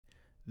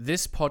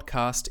This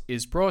podcast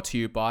is brought to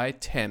you by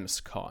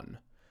ThamesCon,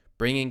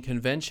 bringing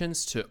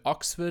conventions to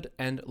Oxford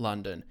and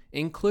London,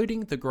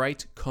 including the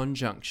Great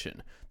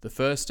Conjunction, the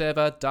first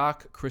ever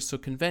Dark Crystal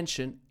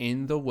convention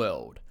in the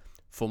world.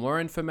 For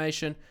more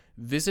information,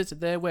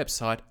 visit their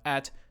website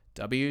at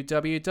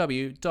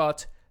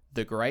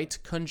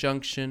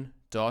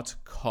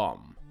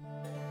www.thegreatconjunction.com.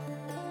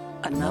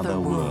 Another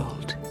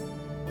world,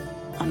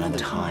 another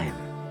time.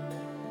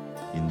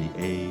 In the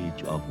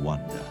age of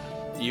wonder.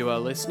 You are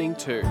listening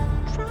to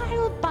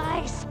Trial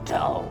by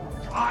Stone.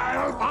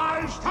 Trial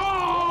by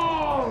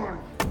Stone!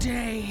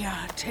 Dea,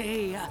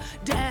 Tea,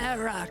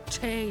 Dera,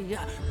 Tea,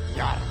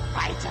 Your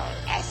vital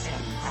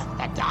essence,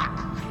 the Dark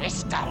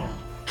Crystal.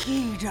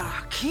 Kida,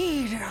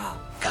 Kida,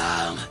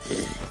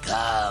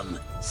 Come,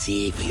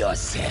 see for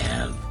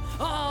yourself.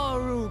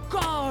 Aru,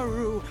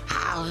 Garu,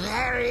 How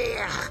very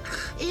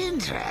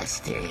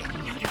interesting.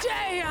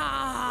 Dea,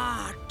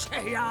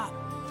 Tea.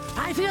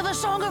 I feel the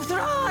song of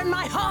Thra in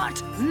my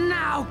heart.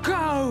 Now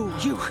go,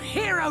 you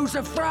heroes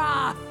of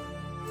Thra.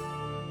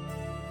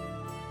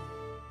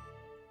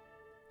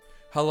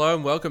 Hello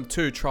and welcome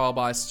to Trial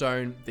by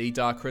Stone, the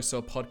Dark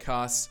Crystal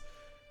podcast.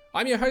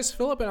 I'm your host,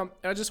 Philip, and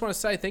I just want to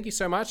say thank you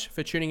so much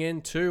for tuning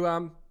in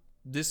to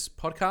this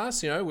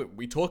podcast. You know,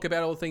 we talk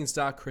about all things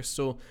Dark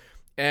Crystal,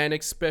 and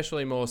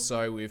especially more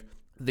so with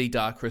the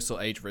Dark Crystal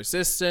Age of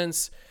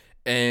Resistance.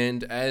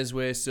 And as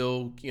we're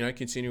still,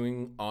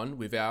 continuing on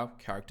with our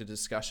character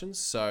discussions.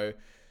 So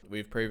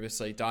we've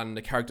previously done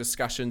the character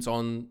discussions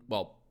on,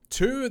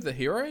 two of the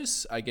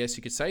heroes, I guess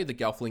you could say, the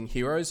Gelfling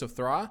heroes of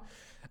Thra.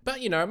 But,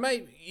 I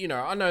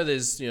know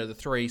there's, the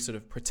three sort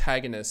of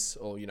protagonists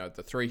or,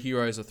 the three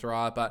heroes of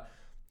Thra, but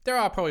there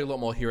are probably a lot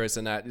more heroes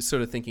than that.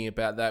 Sort of thinking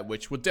about that,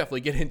 which we'll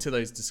definitely get into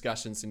those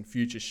discussions in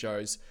future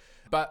shows.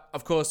 But,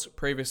 of course,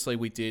 previously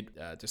we did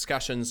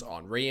discussions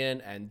on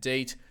Rian and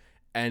Deet.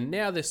 And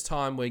now this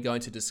time we're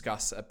going to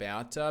discuss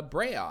about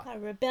Breya. A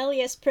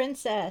rebellious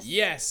princess.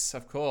 Yes,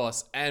 of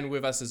course. And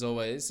with us as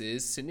always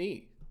is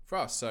Sydney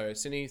Frost. So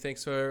Sydney,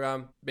 thanks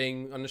for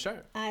being on the show.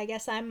 I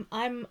guess I'm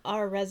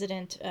our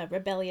resident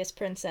rebellious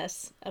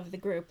princess of the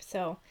group.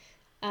 So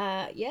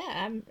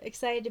I'm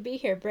excited to be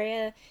here.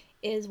 Breya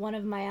is one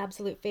of my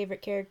absolute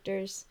favorite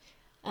characters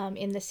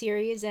in the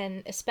series,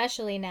 and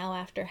especially now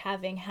after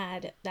having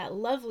had that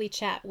lovely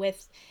chat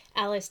with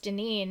Alice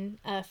Deneen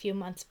a few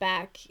months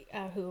back,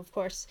 who of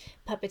course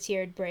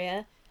puppeteered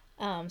Breya.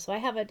 So I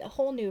have a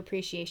whole new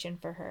appreciation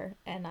for her,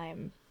 and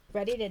I'm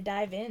ready to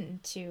dive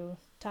into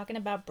talking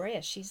about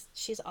Breya.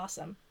 She's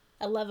awesome.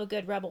 I love a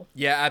good rebel.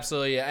 Yeah,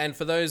 absolutely. And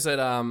for those that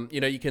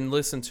you can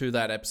listen to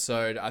that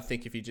episode. I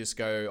think if you just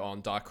go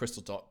on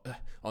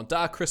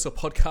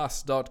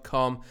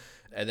darkcrystalpodcast.com,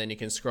 and then you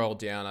can scroll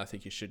down. I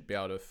think you should be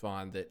able to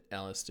find that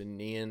Alice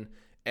Deneen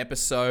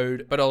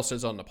episode, but also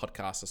it's on the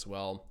podcast as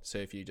well. So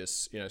if you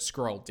just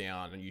scroll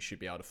down, and you should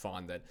be able to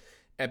find that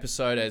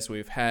episode, as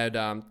we've had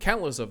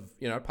countless of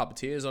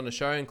puppeteers on the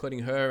show, including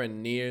her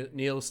and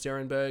Neil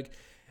Sterenberg,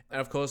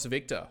 and of course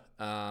Victor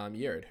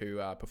Yeard, who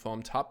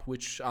performed Hup,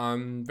 which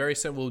very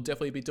soon we'll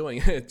definitely be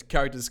doing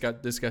character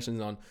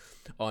discussions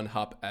on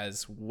Hup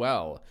as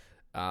well.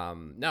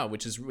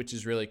 Which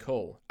is really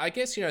cool. I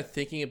guess,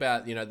 thinking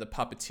about, the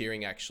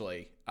puppeteering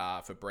actually,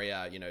 for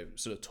Breya,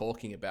 sort of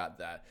talking about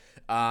that.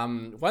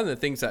 One of the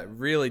things that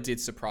really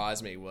did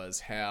surprise me was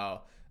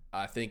how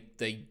I think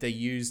they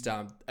used,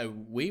 a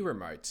Wii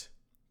remote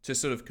to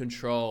sort of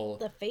control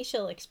the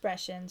facial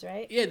expressions,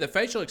 right? Yeah, the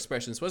facial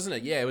expressions, wasn't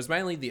it? Yeah, it was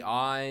mainly the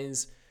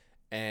eyes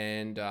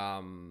and,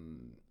 I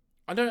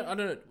don't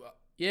know.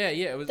 Yeah,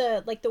 it was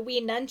the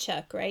Wii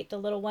nunchuck, right? The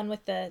little one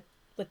with the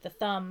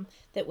thumb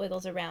that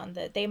wiggles around.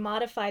 That they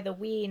modify the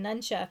Wii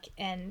nunchuck,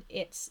 and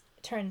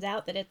turns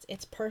out that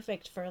it's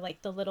perfect for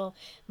like the little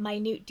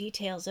minute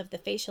details of the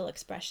facial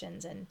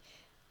expressions,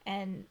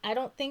 and I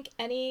don't think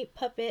any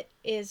puppet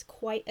is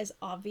quite as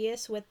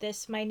obvious with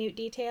this minute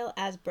detail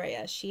as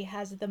Breya. She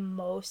has the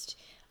most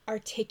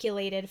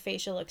articulated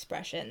facial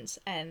expressions,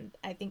 and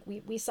I think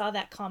we saw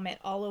that comment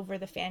all over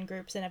the fan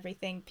groups and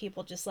everything.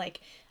 People just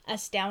like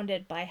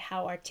astounded by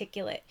how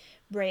articulate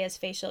Breya's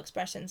facial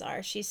expressions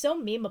are. She's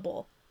so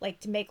memeable. Like,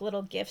 to make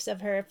little gifs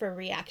of her for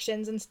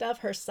reactions and stuff.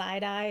 Her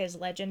side eye is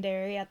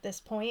legendary at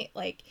this point.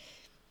 Like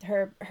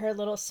her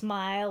little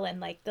smile and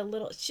like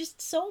it's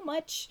just so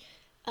much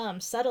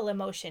subtle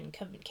emotion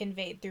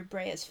conveyed through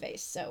Breya's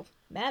face. So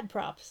mad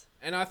props.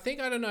 And I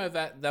don't know if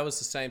that was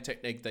the same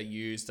technique they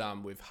used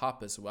with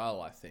Hup as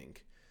well, I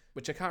think,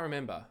 which I can't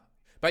remember.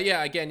 But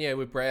yeah, again,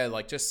 with Breya,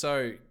 like, just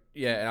so,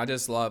 and I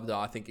just loved,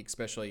 I think,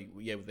 especially,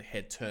 with the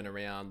head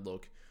turnaround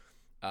look.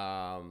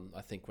 I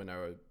think when they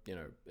were,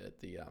 at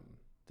the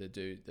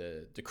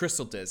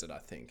Crystal Desert, I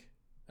think.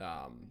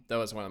 That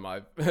was one of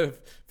my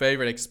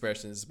favorite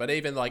expressions. But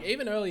even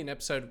early in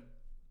episode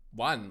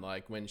 1,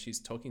 like when she's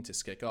talking to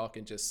Skekok,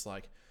 and just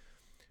like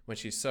when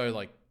she's so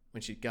like,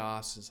 when she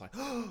gasps, it's like,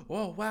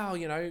 oh wow,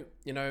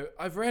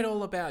 I've read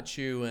all about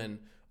you and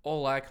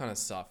all that kind of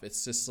stuff.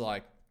 It's just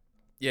like,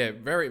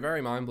 very,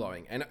 very mind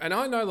blowing. And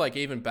I know, like,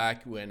 even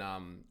back when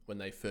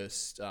they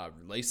first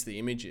released the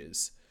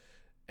images,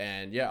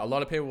 And yeah, a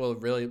lot of people were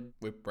really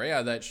with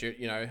Brea that she,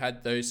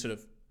 had those sort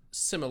of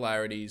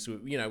similarities,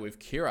 with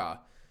Kira.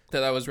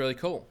 That was really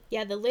cool.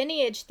 Yeah, the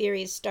lineage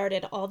theories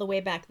started all the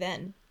way back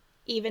then.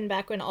 Even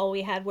back when all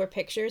we had were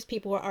pictures,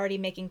 people were already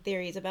making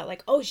theories about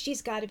like, oh,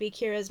 she's got to be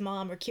Kira's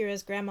mom or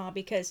Kira's grandma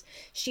because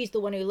she's the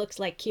one who looks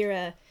like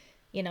Kira.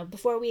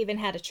 Before we even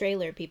had a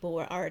trailer, people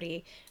were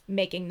already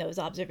making those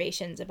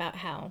observations about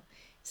how.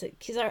 So,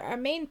 because our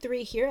main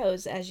three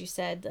heroes, as you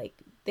said,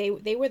 like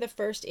they were the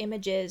first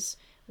images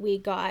we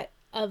got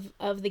of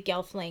the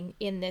Gelfling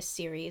in this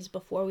series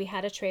before we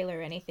had a trailer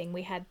or anything.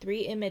 We had 3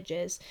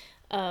 images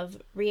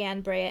of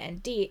Rian, Brea,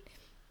 and Deet,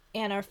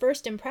 and our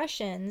first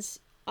impressions,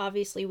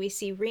 obviously we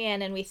see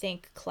Rian and we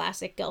think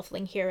classic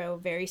Gelfling hero,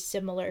 very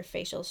similar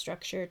facial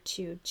structure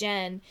to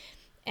Jen,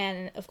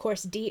 and of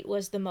course Deet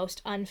was the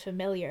most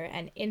unfamiliar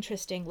and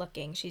interesting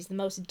looking. She's the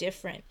most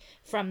different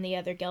from the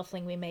other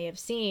Gelfling we may have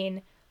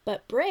seen,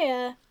 but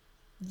Brea,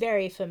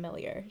 very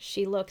familiar.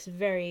 She looks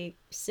very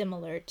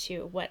similar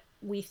to what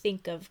we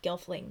think of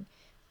Gelfling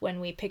when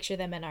we picture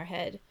them in our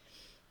head.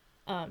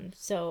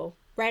 So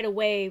right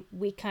away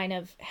we kind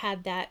of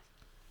had that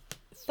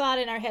thought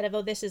in our head of,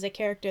 oh, this is a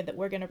character that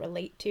we're going to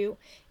relate to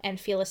and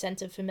feel a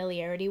sense of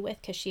familiarity with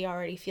because she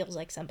already feels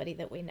like somebody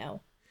that we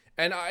know.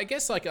 And I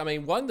guess,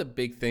 one of the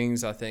big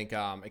things I think,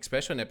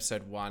 especially in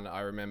episode 1,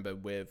 I remember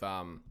with,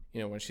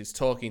 when she's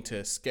talking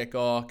to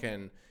Skekok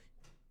and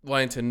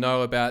wanting to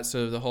know about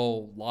sort of the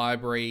whole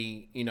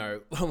library,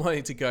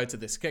 wanting to go to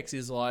the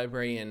Skeksis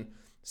library and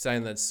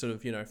saying that's sort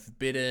of,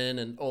 forbidden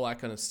and all that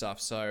kind of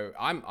stuff. So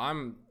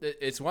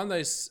it's one of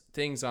those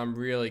things I'm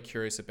really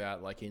curious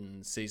about, like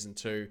in season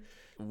 2,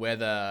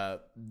 whether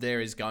there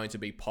is going to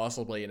be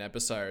possibly an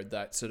episode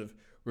that sort of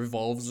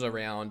revolves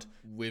around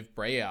with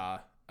Brea.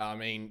 I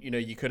mean,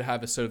 you could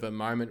have a sort of a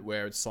moment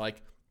where it's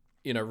like,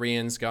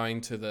 Rian's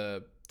going to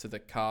the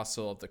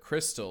castle of the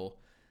crystal.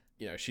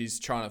 She's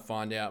trying to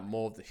find out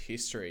more of the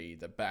history,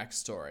 the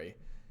backstory,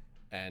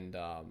 and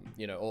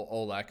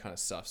all that kind of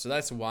stuff. So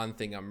that's one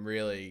thing I'm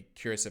really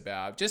curious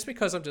about, just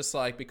because I'm just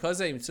like, because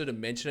they sort of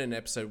mentioned it in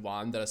episode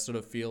 1, that I sort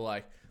of feel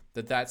like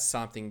that's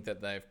something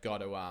that they've got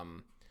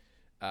to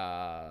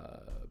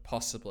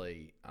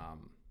possibly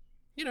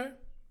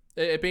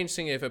it'd be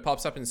interesting if it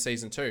pops up in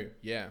season 2.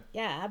 Yeah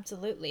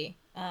Absolutely.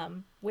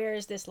 Where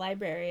is this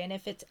library? And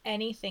if it's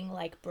anything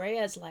like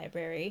Brea's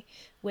library,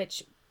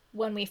 which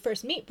when we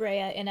first meet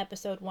Brea in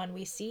episode 1,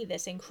 we see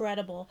this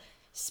incredible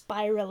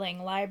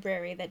spiraling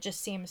library that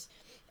just seems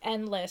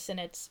endless, and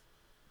it's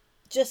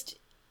just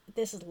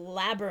this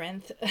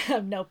labyrinth,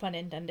 no pun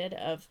intended,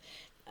 of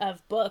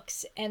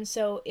books. And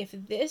so if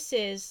this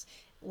is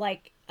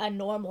like a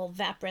normal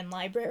Vaprin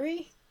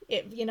library,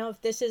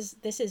 if this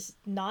is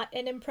not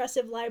an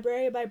impressive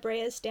library by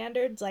Brea's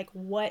standards, like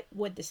what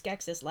would the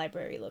Skeksis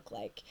library look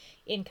like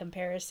in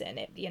comparison?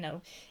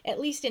 At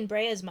least in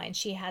Brea's mind,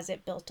 she has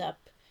it built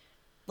up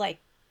like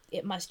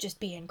it must just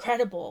be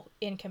incredible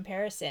in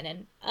comparison.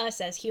 And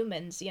us as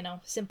humans,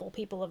 simple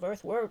people of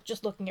Earth, we're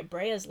just looking at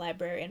Brea's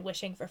library and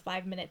wishing for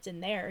 5 minutes in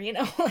there,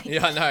 Yeah,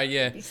 I know,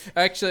 yeah.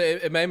 Actually,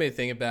 it made me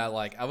think about,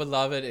 like, I would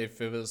love it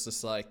if it was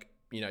just like,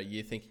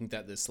 you're thinking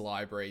that this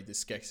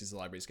Skeksis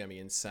library is going to be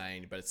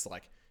insane, but it's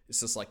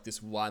just like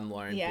this one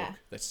lone book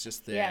that's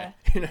just there,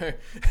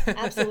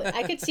 Absolutely.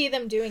 I could see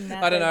them doing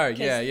that. I don't know,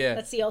 yeah.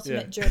 That's the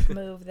ultimate jerk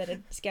move that a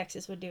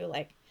Skeksis would do,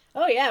 like,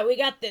 oh yeah, we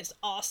got this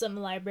awesome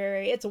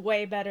library. It's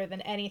way better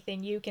than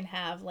anything you can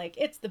have. Like,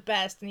 it's the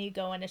best. And you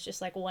go and it's just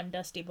like one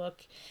dusty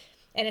book.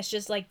 And it's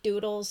just like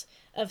doodles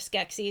of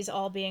Skeksis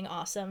all being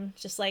awesome.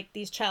 Just like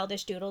these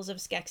childish doodles of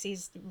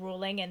Skeksis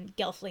ruling, and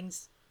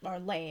Gelflings are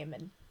lame.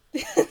 And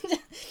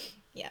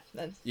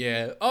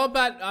yeah. Oh,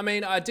 but I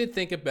mean, I did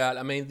think about,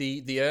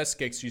 the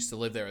Urskeks used to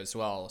live there as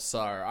well. So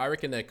I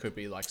reckon there could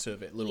be like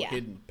sort of a little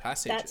hidden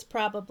passage. That's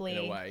probably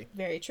in a way.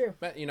 Very true.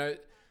 But,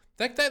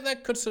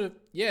 that could sort of,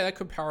 that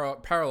could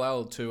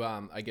parallel to,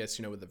 I guess,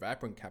 with the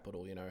Vaprin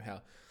capital,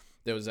 how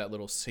there was that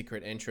little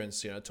secret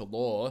entrance, to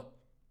lore,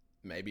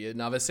 maybe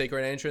another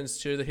secret entrance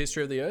to the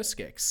history of the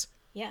Urskeks.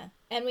 Yeah.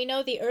 And we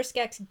know the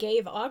Urskeks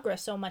gave Aughra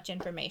so much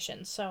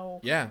information.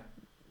 So, yeah.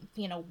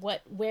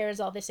 Where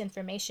is all this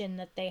information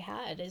that they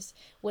had?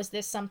 Was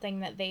this something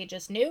that they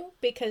just knew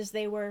because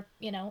they were,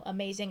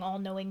 amazing,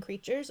 all-knowing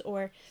creatures,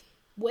 or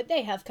would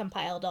they have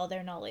compiled all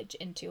their knowledge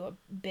into a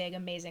big,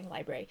 amazing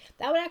library?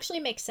 That would actually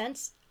make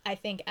sense, I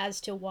think,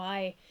 as to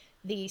why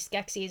the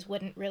Skeksis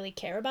wouldn't really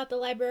care about the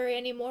library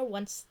anymore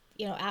once,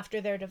 after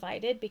they're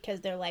divided,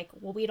 because they're like,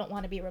 well, we don't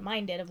want to be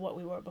reminded of what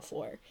we were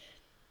before.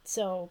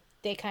 So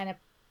they kind of,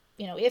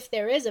 if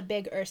there is a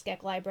big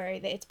Urskek library,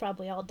 it's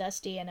probably all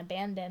dusty and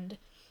abandoned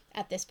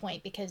at this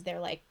point because they're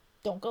like,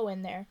 don't go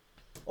in there.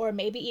 Or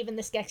maybe even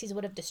the Skeksis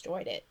would have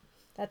destroyed it.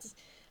 That's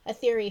a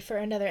theory for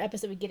another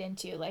episode we get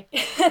into. Like,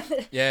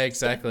 yeah,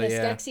 exactly. The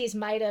Skeksis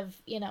might have,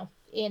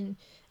 in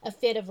a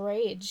fit of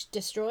rage,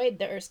 destroyed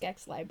the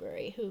Urskek's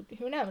library.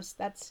 Who knows?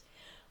 That's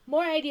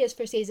more ideas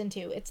for season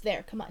 2. It's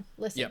there. Come on,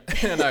 listen. Yep,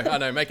 I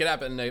know. Make it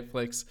happen,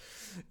 Netflix.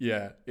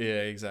 Yeah,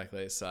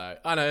 exactly. So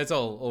I know it's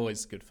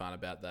always good fun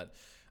about that.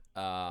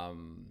 all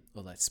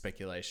that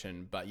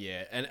speculation. But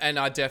yeah, and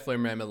I definitely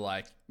remember,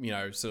 like, you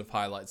know, sort of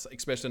highlights,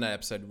 especially in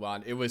episode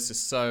 1. It was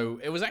just so,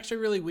 it was actually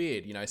really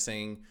weird, you know,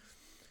 seeing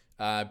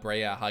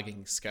Brea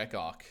hugging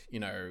Skekok, you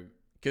know,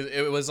 because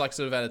it was like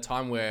sort of at a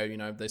time where, you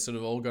know, they sort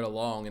of all got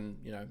along, and,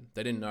 you know,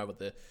 they didn't know what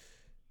the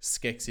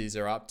Skeksis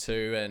are up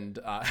to. And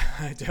I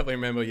definitely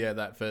remember,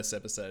 that first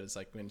episode, it's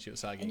like when she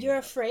was hugging. And you're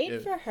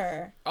afraid for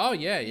her. Oh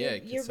yeah.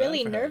 You're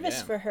really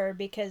nervous for her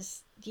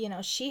because, you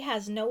know, she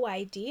has no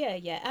idea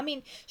yet. I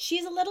mean,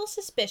 she's a little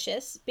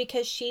suspicious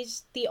because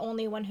she's the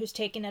only one who's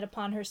taken it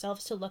upon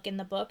herself to look in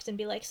the books and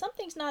be like,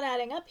 something's not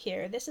adding up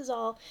here. This is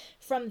all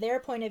from their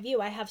point of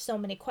view. I have so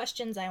many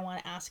questions I want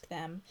to ask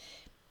them.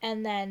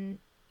 And then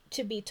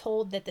to be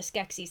told that the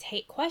Skeksis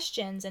hate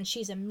questions, and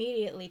she's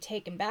immediately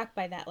taken back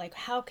by that. Like,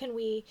 how can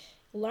we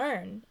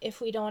learn if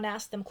we don't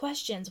ask them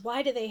questions?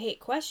 Why do they hate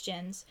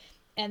questions?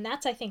 And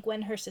that's, I think,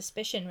 when her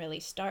suspicion really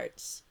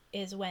starts,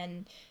 is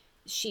when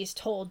she's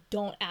told,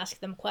 don't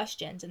ask them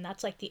questions. And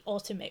that's like the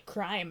ultimate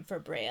crime for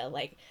Brea.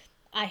 Like,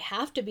 I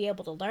have to be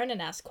able to learn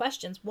and ask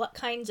questions. What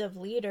kinds of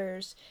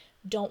leaders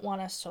don't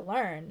want us to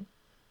learn?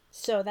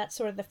 So that's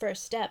sort of the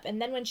first step.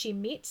 And then when she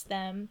meets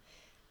them,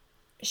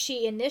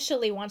 she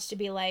initially wants to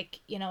be like,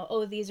 you know,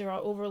 oh, these are our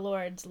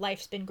overlords.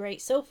 Life's been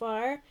great so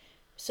far.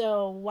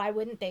 So why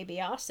wouldn't they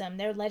be awesome?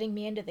 They're letting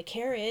me into the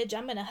carriage.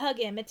 I'm going to hug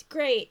him. It's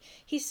great.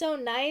 He's so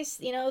nice.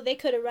 You know, they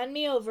could have run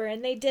me over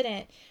and they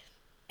didn't.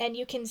 And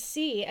you can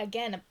see,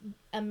 again, an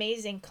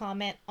amazing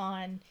comment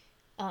on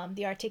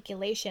the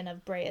articulation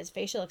of Brea's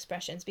facial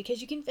expressions,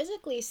 because you can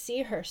physically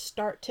see her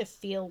start to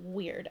feel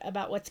weird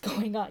about what's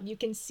going on. You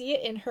can see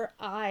it in her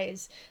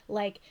eyes,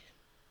 like,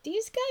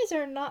 these guys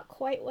are not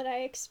quite what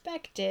I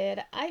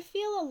expected. I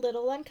feel a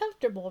little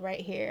uncomfortable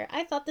right here.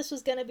 I thought this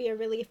was going to be a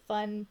really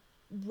fun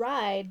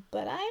ride,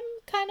 but I'm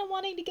kind of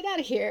wanting to get out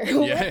of here.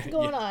 What's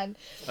going on?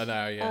 I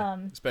know, yeah.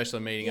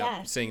 Especially meeting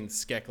up, seeing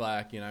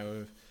Skeklak, you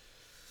know,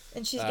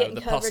 and she's getting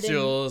the covered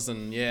pustules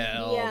in,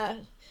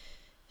 and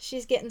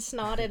she's getting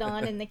snotted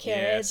on in the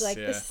carriage. This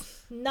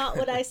is not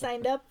what I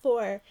signed up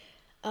for.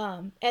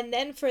 And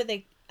then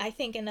I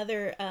think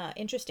another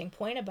interesting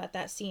point about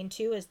that scene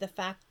too is the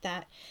fact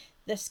that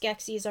the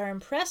Skeksis are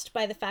impressed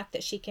by the fact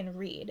that she can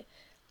read.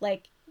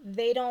 Like,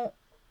 they don't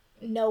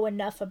know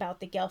enough about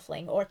the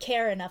Gelfling or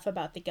care enough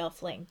about the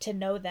Gelfling to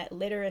know that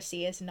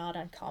literacy is not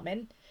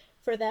uncommon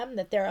for them,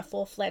 that they're a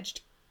full-fledged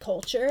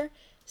culture.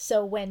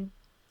 So when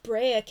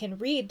Brea can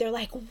read, they're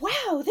like,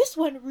 wow, this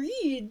one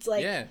reads.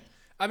 Like, yeah.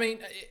 I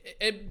mean,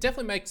 it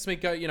definitely makes me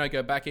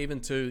go back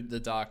even to the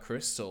Dark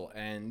Crystal,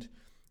 and,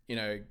 you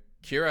know,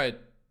 Kira,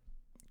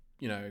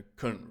 you know,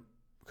 couldn't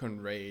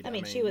read. I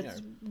mean, she was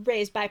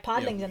raised by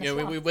podlings in a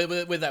swamp.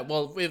 With that,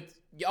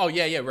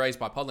 raised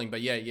by podling, but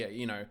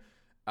you know,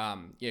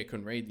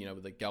 couldn't read, you know,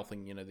 with the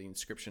Gelfling, you know, the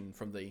inscription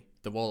from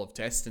the Wall of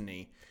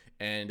Destiny,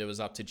 and it was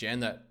up to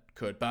Jen that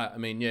could. But I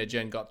mean,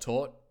 Jen got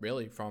taught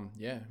really from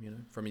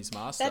from his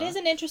master. That is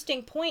an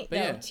interesting point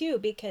though, too,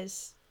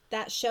 because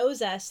that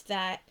shows us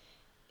that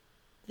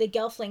the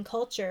Gelfling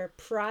culture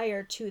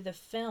prior to the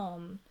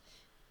film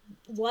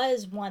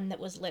was one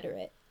that was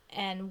literate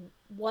and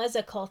was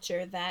a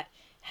culture that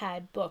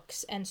had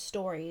books and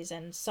stories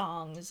and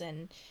songs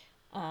and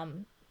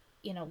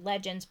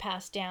legends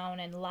passed down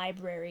and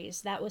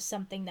libraries. That was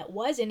something that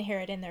was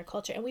inherent in their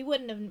culture, and we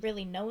wouldn't have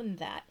really known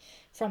that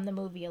from the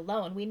movie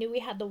alone. We knew we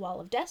had the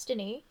Wall of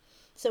Destiny,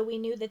 so we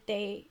knew that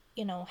they,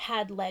 you know,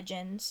 had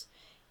legends,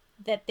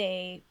 that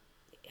they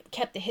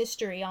kept the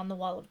history on the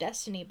Wall of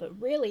Destiny,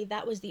 but really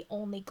that was the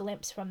only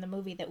glimpse from the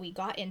movie that we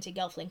got into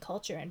Gelfling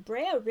culture. And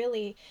Brea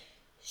really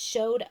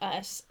showed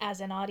us, as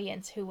an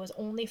audience who was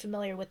only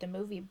familiar with the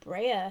movie,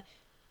 Brea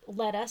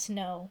let us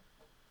know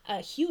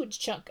a huge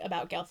chunk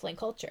about Gelfling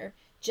culture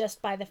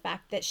just by the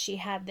fact that she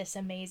had this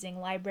amazing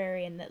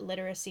library and that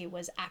literacy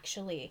was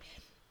actually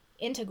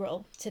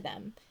integral to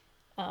them.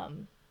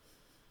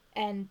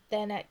 And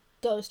then it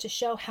goes to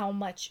show how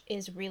much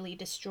is really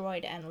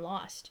destroyed and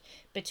lost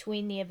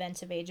between the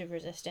events of Age of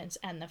Resistance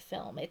and the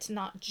film. It's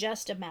not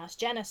just a mass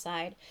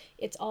genocide,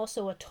 it's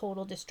also a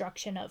total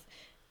destruction of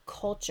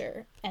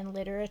culture and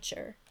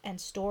literature and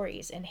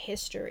stories and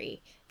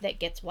history that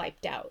gets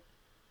wiped out.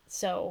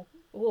 So,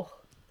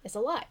 it's a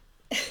lot.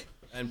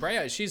 And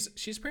Brea, she's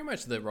pretty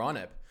much the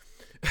Ronep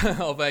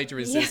of Age of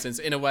Resistance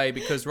in a way,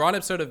 because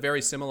Ronep's sort of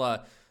very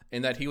similar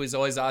in that he was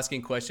always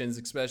asking questions,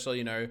 especially,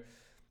 you know,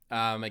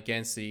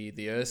 against the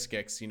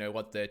Urskeks, you know,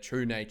 what their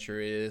true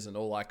nature is and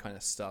all that kind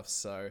of stuff.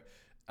 So,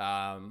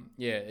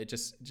 it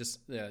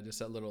just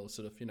that little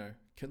sort of, you know,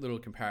 little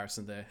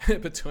comparison there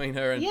between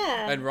her and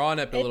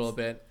Ronep a little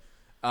bit.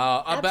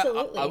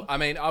 Absolutely. I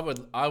mean,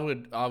 I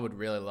would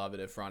really love it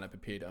if Ronep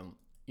appeared on,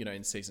 you know,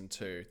 in season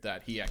 2,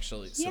 that he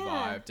actually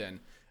survived, and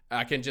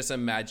I can just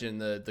imagine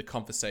the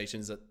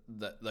conversations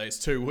that those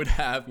two would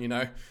have, you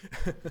know.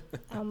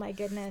 Oh my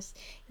goodness.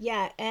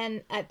 Yeah,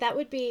 and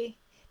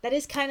that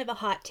is kind of a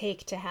hot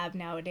take to have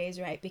nowadays,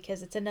 right?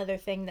 Because it's another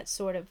thing that's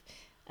sort of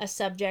a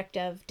subject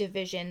of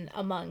division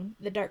among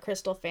the Dark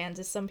Crystal fans,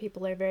 as some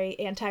people are very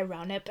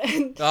anti-Roundup.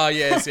 Oh,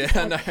 yes, yeah,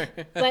 I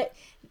know. But,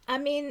 I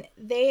mean,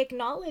 they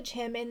acknowledge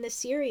him in the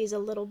series a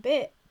little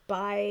bit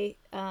by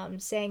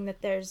saying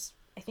that there's,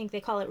 I think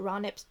they call it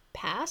Roundup's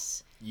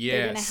Pass.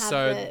 Yeah,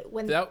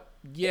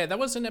 that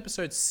was in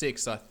episode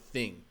 6, I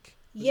think.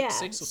 Was it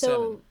 6 or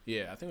 7?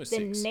 Yeah, I think it was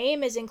 6. The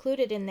name is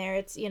included in there.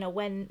 It's,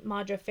 when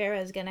Madre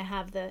Farah is going to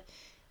have the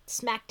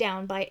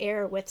smackdown by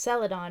air with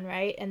Celadon,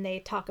 right? And they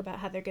talk about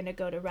how they're going to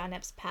go to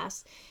Roundup's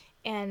Pass.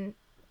 And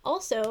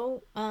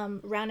also,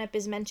 Roundup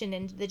is mentioned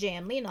in the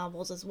J.M. Lee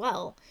novels as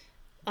well.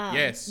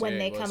 When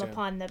they come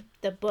upon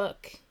the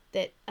book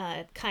that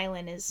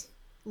Kylan is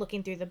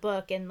looking through the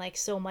book, and like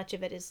so much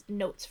of it is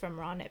notes from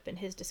Roundup and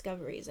his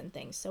discoveries and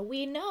things. So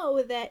we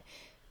know that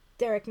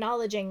they're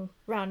acknowledging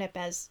Roundup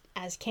as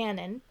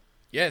canon.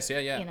 Yes,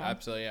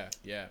 absolutely,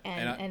 yeah.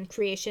 And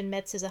creation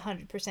myths is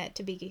 100%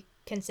 to be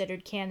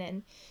considered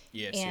canon.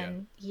 Yes,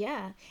 and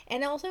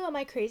and also, am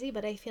I crazy?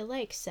 But I feel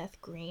like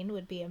Seth Green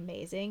would be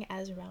amazing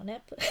as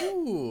Roundup.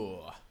 Ooh,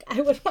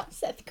 I would want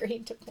Seth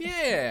Green to play.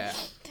 Yeah.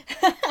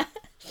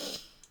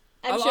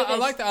 I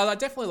like that. I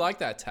definitely like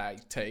that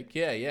take.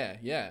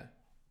 Yeah.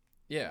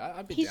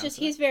 I'd be down for that.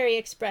 He's very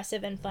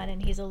expressive and fun,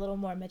 and he's a little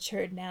more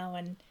matured now,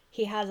 and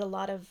he has a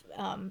lot of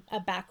a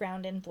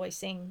background in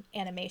voicing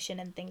animation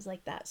and things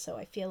like that. So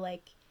I feel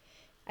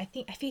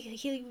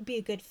he would be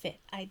a good fit.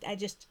 I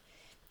just,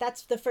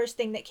 that's the first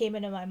thing that came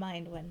into my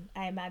mind when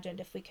I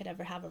imagined if we could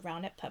ever have a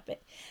Roundup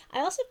puppet. I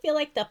also feel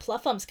like the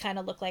Pluffums kind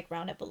of look like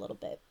Roundup a little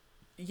bit.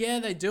 Yeah,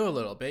 they do a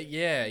little bit.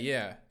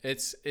 Yeah.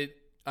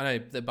 I know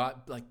they're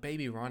like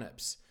baby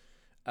Roundups.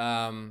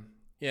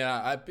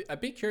 Yeah,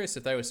 I'd be curious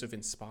if they were sort of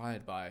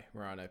inspired by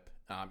Roundup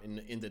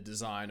in the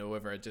design, or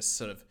whether it just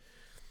sort of,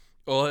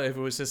 or if it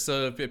was just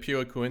sort of a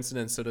pure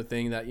coincidence sort of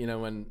thing that,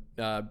 when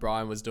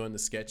Brian was doing the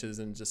sketches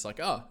and just like,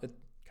 oh, it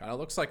kind of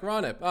looks like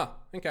Roundup. Oh,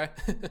 okay.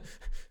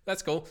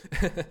 That's cool.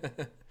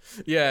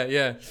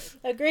 Yeah.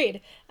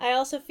 Agreed. I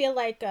also feel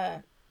like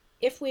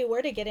if we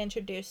were to get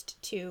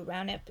introduced to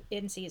Roundup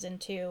in season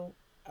 2,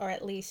 or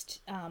at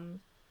least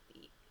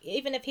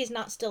even if he's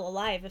not still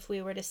alive, if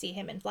we were to see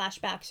him in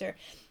flashbacks or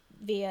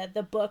via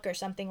the book or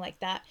something like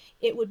that,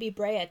 it would be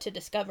Brea to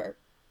discover.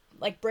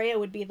 Like, Brea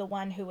would be the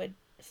one who would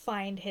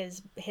find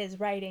his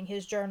writing,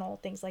 his journal,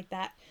 things like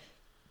that.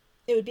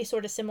 It would be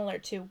sort of similar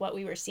to what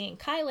we were seeing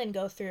Kylan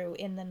go through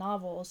in the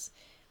novels,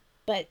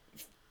 but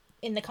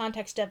in the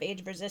context of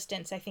Age of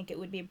Resistance, I think it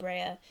would be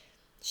Brea.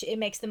 It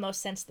makes the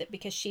most sense that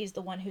because she's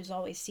the one who's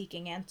always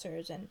seeking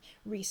answers and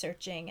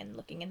researching and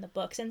looking in the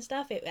books and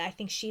stuff, I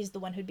think she's the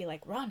one who'd be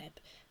like, Roundup?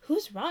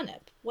 Who's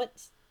Roundup?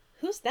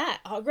 Who's that?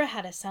 Aughra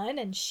had a son,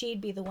 and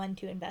she'd be the one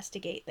to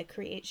investigate the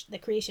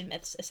creation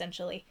myths,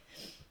 essentially.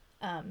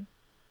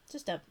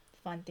 Just a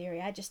fun theory.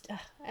 I just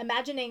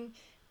imagining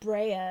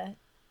Brea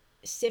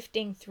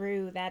sifting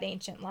through that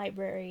ancient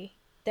library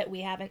that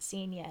we haven't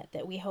seen yet,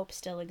 that we hope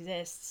still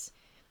exists,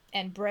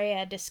 and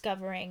Brea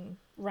discovering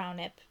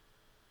Roundup.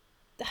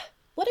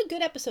 What a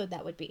good episode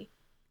that would be.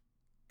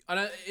 I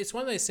know, it's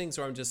one of those things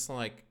where I'm just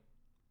like,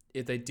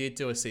 if they did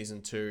do a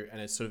season 2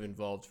 and it sort of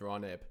involved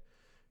Roundup,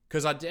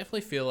 because I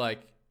definitely feel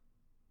like,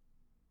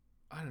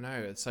 I don't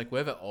know, it's like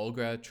whether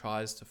Aughra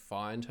tries to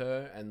find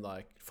him, and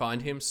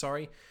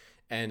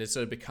it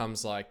sort of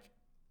becomes like,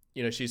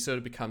 she sort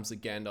of becomes the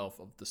Gandalf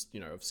of this,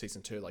 of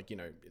season 2, like, in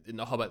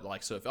The Hobbit,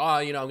 like sort of,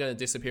 I'm going to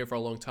disappear for a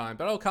long time,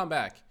 but I'll come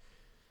back.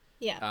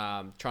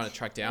 Yeah. Trying to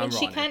track down Roundup.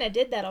 She kind of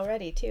did that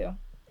already too.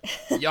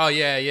 Oh,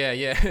 yeah,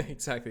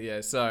 exactly,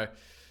 yeah. So,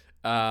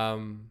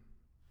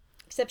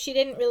 except she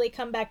didn't really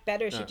come back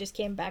better. She just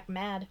came back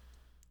mad.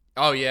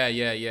 Oh,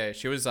 yeah.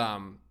 She was,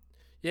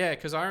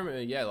 because I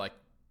remember, like,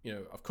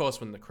 of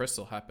course, when the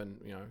crystal happened,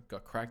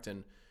 got cracked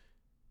and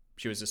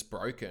she was just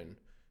broken,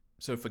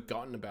 sort of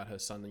forgotten about her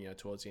son,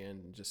 towards the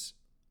end, and just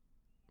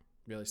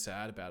really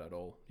sad about it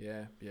all.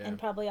 Yeah. And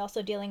probably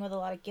also dealing with a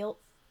lot of guilt,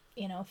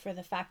 for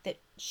the fact that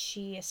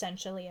she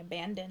essentially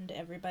abandoned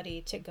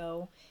everybody to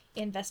go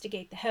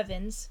investigate the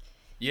heavens.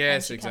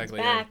 Yes, she exactly.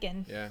 Comes back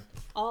and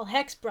all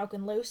heck's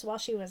broken loose while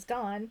she was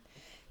gone.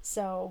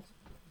 So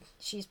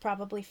she's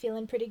probably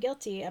feeling pretty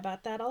guilty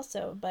about that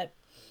also. But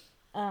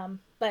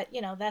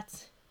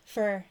that's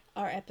for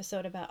our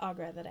episode about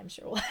Aughra that I'm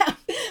sure we'll have.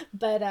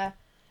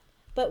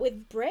 But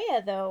with Brea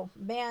though,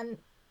 man,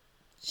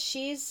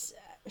 she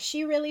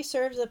really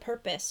serves a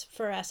purpose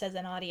for us as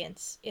an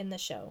audience in the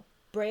show.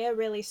 Brea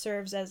really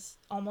serves as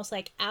almost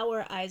like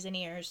our eyes and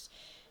ears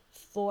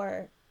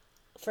for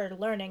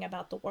learning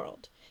about the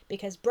world,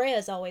 because Brea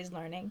is always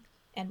learning,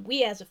 and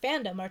we as a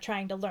fandom are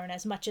trying to learn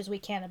as much as we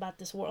can about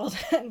this world.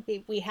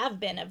 we have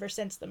been ever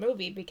since the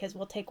movie, because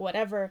we'll take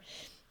whatever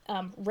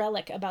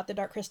relic about the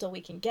Dark Crystal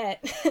we can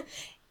get.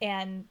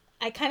 And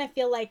I kind of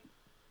feel like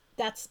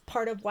that's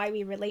part of why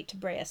we relate to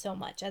Brea so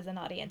much as an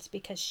audience,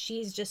 because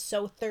she's just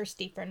so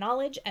thirsty for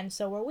knowledge, and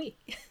so are we.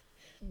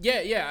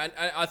 Yeah, and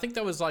I think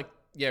that was like,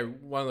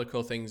 one of the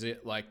cool things,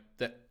 like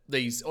that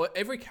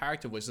every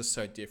character was just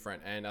so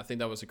different, and I think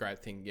that was a great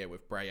thing,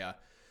 with Brea.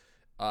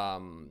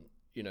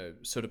 you know,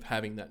 sort of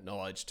having that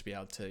knowledge to be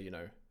able to, you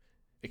know,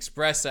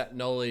 express that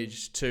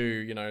knowledge to,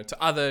 you know,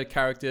 to other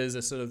characters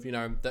that sort of, you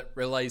know, that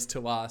relates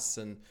to us.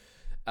 And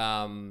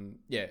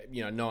yeah,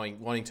 you know,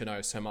 wanting to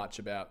know so much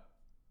about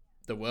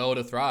the world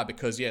of Thra,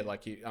 because yeah,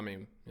 like you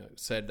know,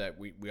 said that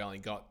we only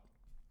got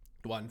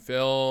one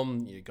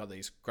film. You got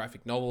these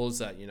graphic novels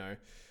that, you know,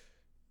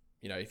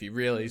 if you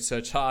really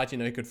search hard, you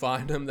know, you could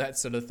find them, that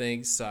sort of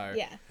thing. So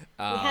yeah,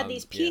 we had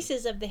these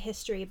pieces of the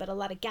history, but a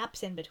lot of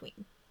gaps in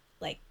between,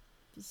 like,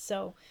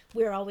 so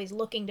we're always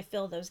looking to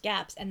fill those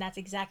gaps, and that's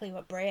exactly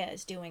what Brea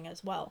is doing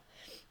as well.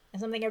 And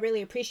something I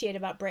really appreciate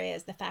about Brea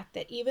is the fact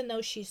that even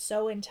though she's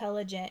so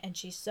intelligent and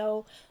she's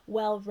so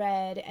well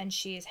read and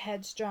she's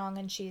headstrong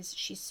and she's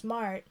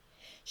smart,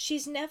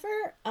 she's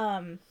never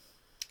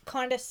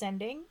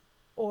condescending,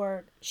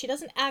 or she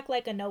doesn't act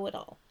like a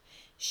know-it-all.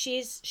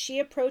 She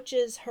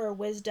approaches her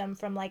wisdom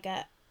from like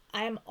a,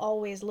 I'm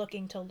always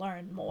looking to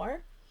learn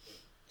more.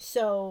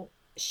 So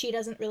she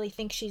doesn't really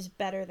think she's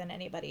better than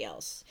anybody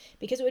else,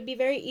 because it would be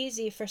very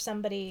easy for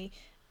somebody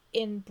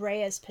in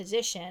Brea's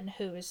position,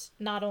 who's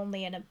not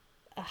only in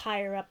a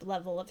higher up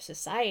level of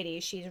society,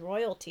 she's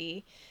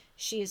royalty,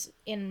 she's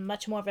in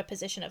much more of a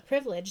position of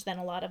privilege than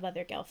a lot of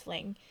other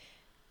Gelfling.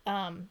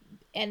 And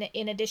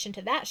in addition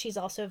to that, she's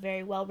also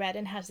very well read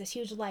and has this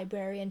huge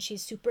library, and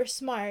she's super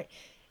smart.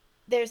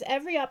 There's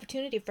every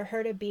opportunity for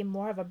her to be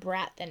more of a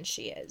brat than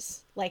she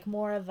is, like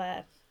more of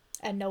a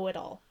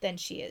know-it-all than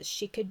she is.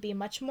 She could be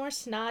much more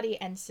snotty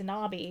and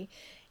snobby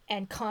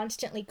and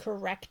constantly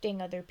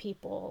correcting other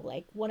people,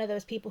 like one of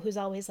those people who's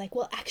always like,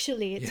 well,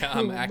 actually it's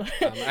I'm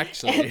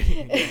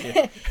actually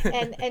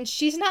and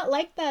she's not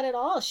like that at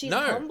all. She's No.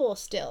 humble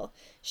still.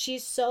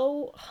 She's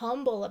so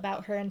humble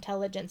about her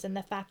intelligence and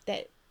the fact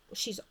that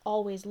she's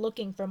always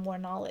looking for more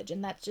knowledge,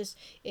 and that's just,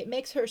 it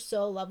makes her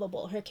so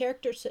lovable. Her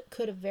character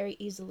could have very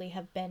easily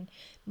have been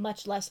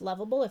much less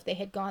lovable if they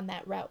had gone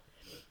that route.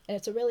 And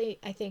it's a really,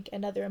 I think,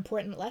 another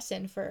important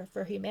lesson for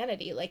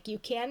humanity. Like, you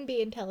can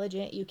be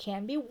intelligent, you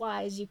can be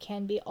wise, you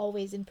can be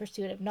always in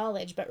pursuit of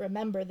knowledge, but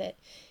remember that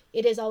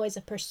it is always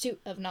a pursuit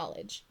of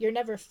knowledge. You're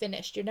never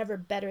finished. You're never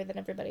better than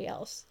everybody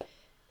else.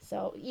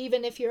 So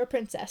even if you're a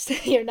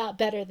princess, you're not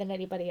better than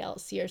anybody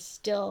else. You're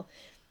still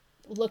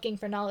looking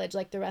for knowledge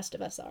like the rest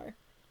of us are.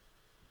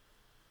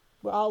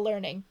 We're all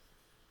learning.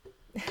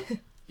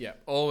 Yeah,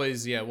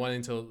 always, yeah,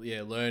 wanting to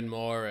learn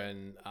more.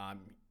 And I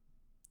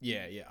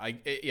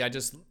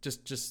just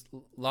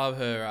love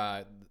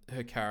her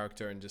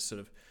character, and just sort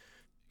of,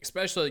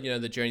 especially, you know,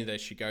 the journey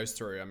that she goes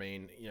through. I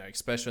mean, you know,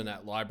 especially in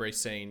that library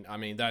scene. I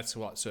mean, that's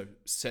what sort of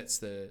sets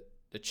the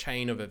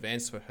chain of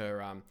events for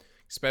her.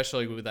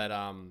 Especially with that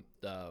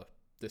the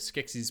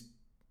Skeksis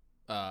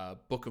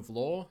Book of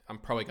Lore. I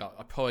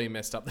probably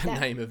messed up the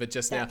name of it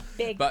just now.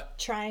 Big but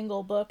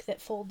triangle book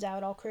that folds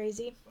out all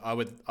crazy. I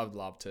would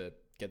love to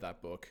get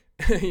that book.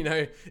 You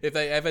know, if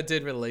they ever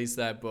did release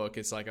that book,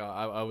 it's like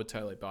I would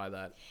totally buy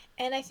that.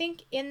 And I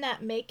think in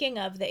that making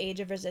of the Age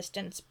of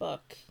Resistance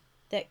book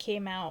that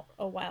came out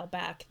a while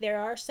back, there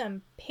are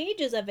some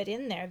pages of it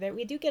in there that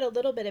we do get a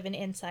little bit of an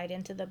insight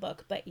into the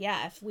book. But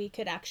yeah, if we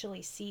could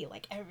actually see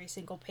like every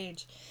single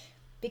page,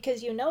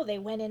 because, you know, they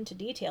went into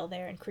detail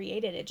there and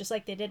created it, just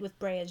like they did with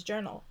Brea's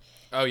journal.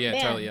 Oh yeah,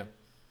 Man, totally, yeah.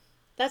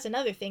 That's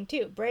another thing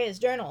too, Brea's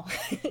journal.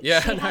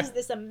 Yeah, she has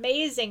this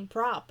amazing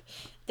prop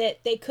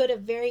that they could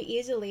have very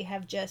easily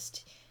have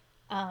just,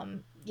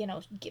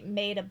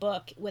 made a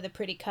book with a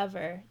pretty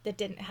cover that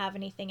didn't have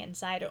anything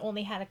inside, or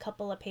only had a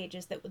couple of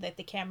pages that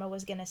the camera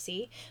was going to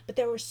see. But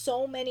there were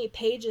so many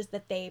pages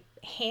that they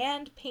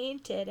hand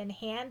painted and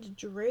hand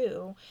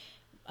drew,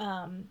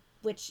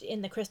 which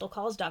in the Crystal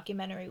Calls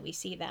documentary, we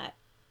see that,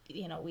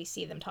 you know, we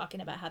see them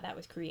talking about how that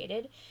was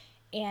created.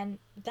 And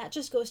that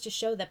just goes to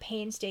show the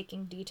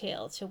painstaking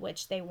detail to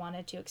which they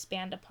wanted to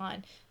expand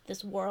upon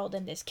this world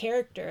and this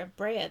character of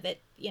Brea, that,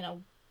 you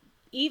know,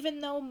 even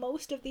though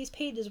most of these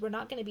pages were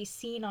not going to be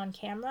seen on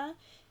camera,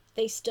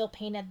 they still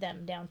painted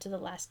them down to the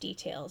last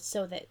details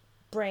so that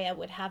Brea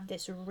would have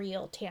this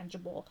real,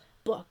 tangible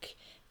book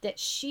that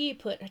she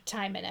put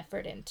time and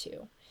effort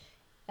into.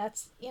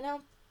 That's, you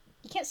know,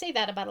 you can't say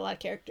that about a lot of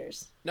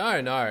characters. No,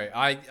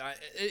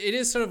 it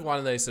is sort of one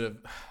of those sort of,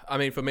 I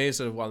mean, for me, it's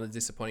sort of one of the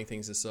disappointing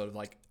things is sort of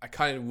like, I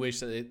kind of wish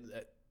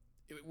that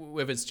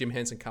whether it's Jim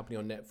Henson Company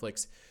or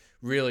Netflix,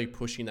 really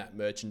pushing that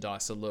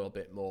merchandise a little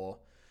bit more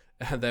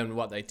than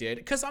what they did.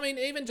 Because, I mean,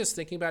 even just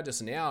thinking about it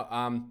just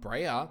now,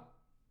 Brea,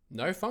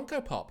 no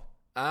Funko Pop.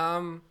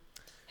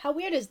 How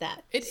weird is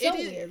that?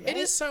 Weird, right? It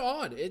is so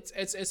odd.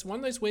 It's one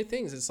of those weird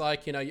things. It's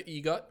like, you know,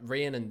 you got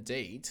Rian and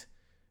Deet,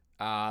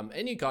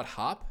 and you got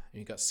Hup, and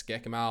you got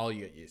Skekmal,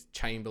 you got your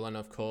Chamberlain,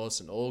 of course,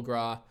 and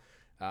Ulgra.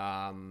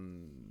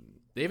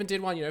 They even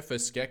did one, you know, for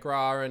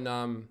Skekra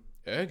and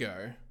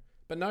Ergo,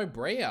 but no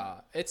Brea.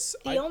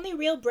 The only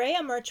real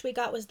Brea merch we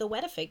got was the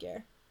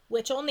Weta-figure,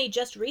 which only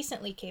just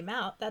recently came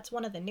out. That's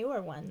one of the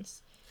newer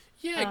ones.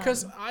 Yeah,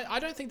 because I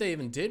don't think they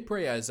even did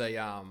Brea as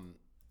a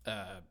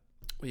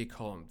what do you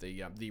call them?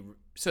 The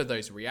so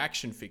those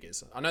reaction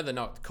figures. I know they're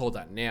not called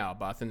that now,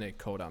 but I think they're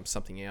called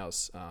something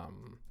else.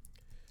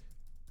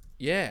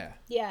 Yeah.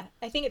 Yeah,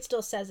 I think it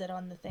still says it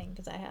on the thing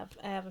because I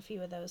have a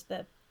few of those.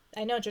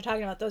 I know what you're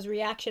talking about, those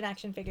reaction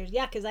action figures.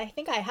 Yeah, because I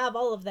think I have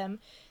all of them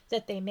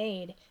that they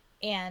made,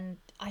 and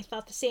I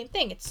thought the same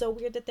thing. It's so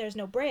weird that there's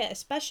no Brea,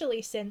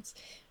 especially since,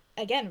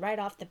 again, right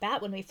off the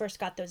bat when we first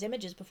got those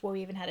images before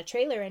we even had a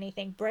trailer or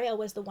anything, Brea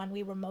was the one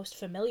we were most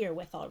familiar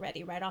with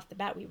already. Right off the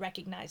bat, we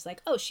recognized,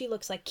 like, oh, she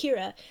looks like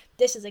Kira.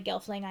 This is a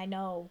Gelfling I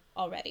know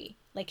already.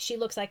 Like, she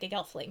looks like a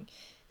Gelfling.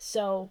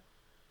 So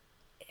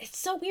it's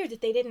so weird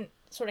that they didn't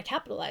sort of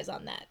capitalize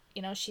on that.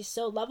 You know, she's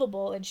so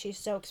lovable and she's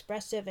so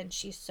expressive and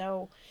she's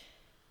so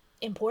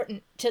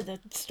important to the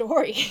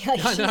story.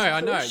 Like,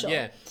 I know.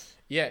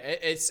 Yeah.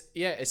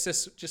 It's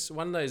just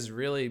one of those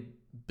really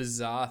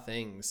bizarre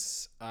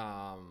things.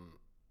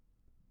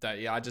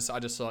 That I just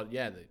thought,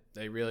 yeah,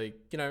 they really,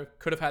 you know,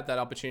 could have had that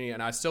opportunity.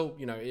 And I still,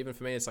 you know, even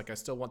for me, it's like I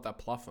still want that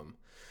Pluffum,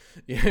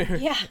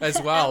 yeah,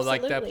 as well. Absolutely.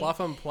 Like that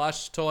Pluffum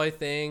plush toy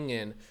thing,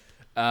 and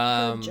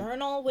her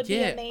journal would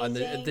be amazing.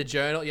 And the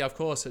journal, yeah, of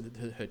course,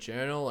 her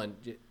journal, and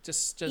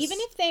just even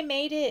if they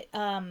made it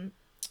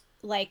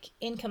like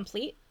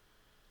incomplete,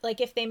 like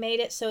if they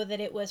made it so that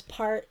it was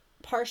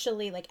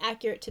partially like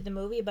accurate to the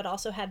movie, but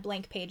also had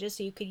blank pages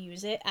so you could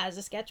use it as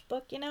a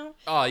sketchbook, you know?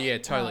 Oh yeah,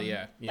 totally,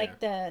 yeah. Like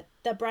the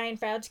Brian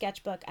Froud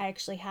sketchbook, I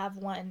actually have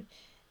one.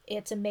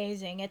 It's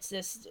amazing. It's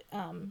this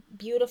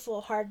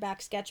beautiful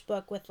hardback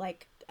sketchbook with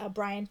like a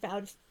Brian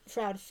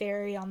Froud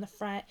fairy on the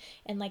front,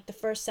 and like the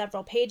first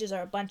several pages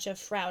are a bunch of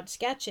Froud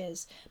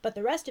sketches, but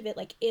the rest of it,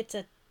 like, it's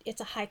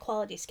a high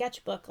quality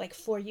sketchbook, like,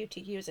 for you to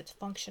use. It's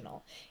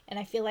functional, and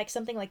I feel like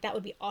something like that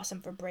would be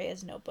awesome for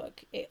Brea's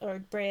notebook or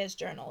Brea's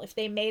journal, if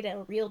they made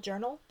a real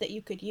journal that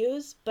you could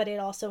use, but it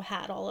also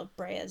had all of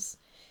Brea's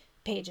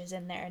pages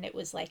in there and it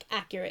was like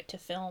accurate to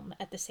film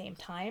at the same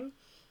time.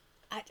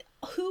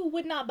 Who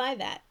would not buy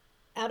that?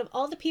 Out of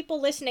all the people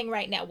listening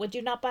right now, would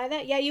you not buy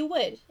that? Yeah, you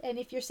would. And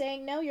if you're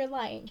saying no, you're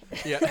lying.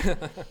 Yeah.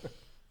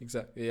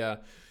 Exactly. Yeah.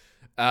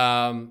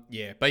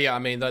 Yeah, but yeah, I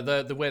mean,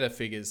 the Weta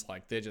figures,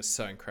 like, they're just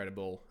so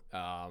incredible.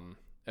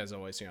 As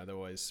always, you know, they're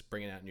always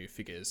bringing out new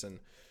figures, and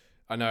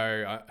I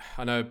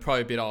know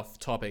probably a bit off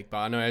topic, but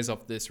I know as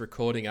of this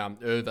recording,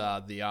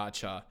 Urva the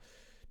Archer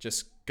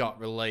just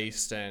got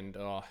released, and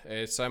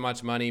it's so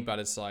much money, but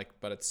it's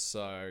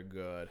so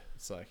good.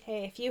 It's like,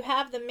 hey, if you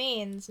have the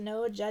means,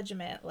 no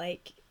judgment.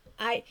 Like,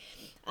 I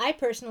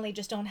personally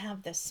just don't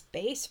have the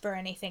space for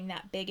anything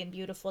that big and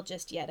beautiful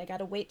just yet. I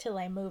gotta wait till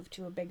I move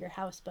to a bigger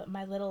house, but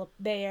my little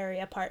Bay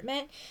Area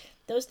apartment,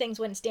 those things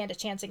wouldn't stand a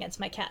chance against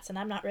my cats, and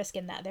I'm not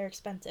risking that. They're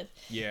expensive.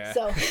 Yeah.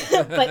 So,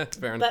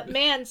 but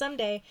man,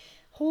 someday,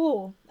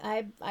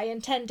 I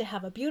intend to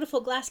have a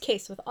beautiful glass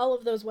case with all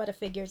of those Weta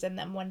figures in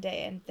them one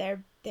day, and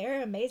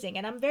they're amazing.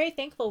 And I'm very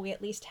thankful we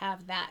at least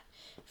have that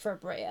for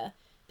Brea,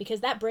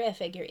 because that Brea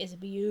figure is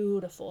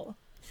beautiful.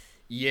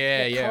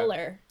 Yeah, the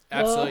color.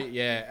 Absolutely,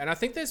 yeah. And I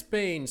think there's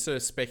been sort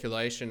of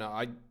speculation,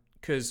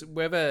 because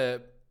whether,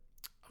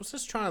 I was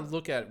just trying to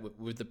look at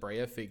with the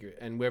Brea figure,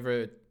 and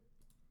whether,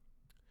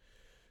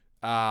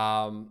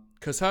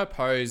 because her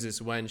pose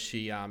is when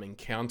she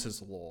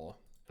encounters Law.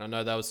 And I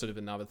know that was sort of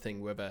another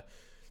thing, whether,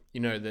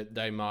 you know, that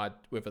they might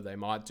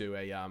do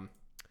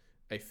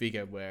a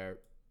figure where,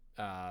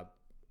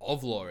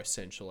 of Law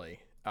essentially,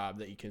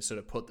 that you can sort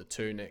of put the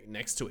two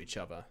next to each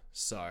other.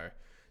 So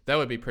that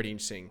would be pretty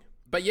interesting.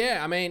 But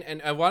yeah, I mean,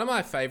 and one of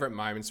my favorite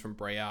moments from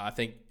Brea, I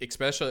think,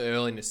 especially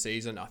early in the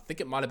season, I think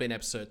it might have been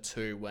episode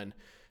 2 when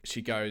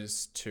she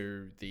goes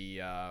to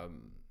the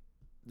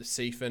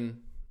Seafin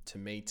to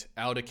meet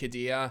Elder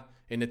Kadir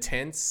in the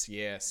tents.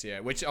 Yes,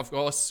 yeah, which of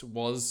course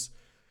was,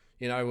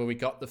 you know, where we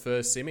got the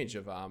first image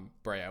of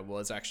Brea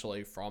was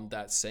actually from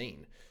that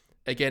scene.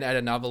 Again, at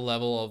another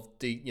level of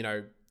the, you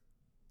know,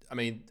 I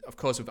mean, of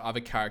course, with other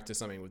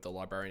characters, I mean, with the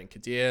Librarian and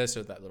Kadir,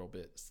 so that little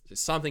bit, there's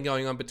something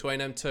going on between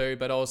them too,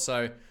 but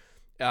also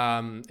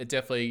it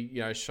definitely, you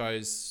know,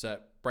 shows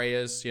that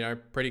Brea's, you know,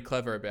 pretty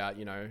clever about,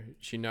 you know,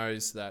 she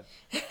knows that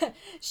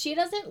she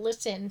doesn't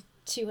listen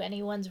to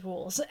anyone's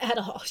rules at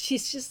all.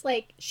 She's just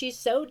like, she's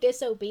so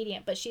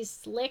disobedient, but she's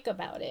slick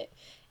about it,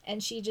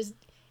 and she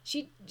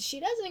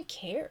doesn't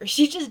care.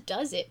 She just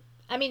does it.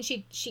 I mean,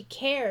 she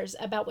cares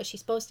about what she's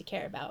supposed to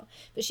care about,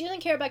 but she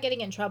doesn't care about getting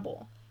in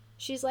trouble.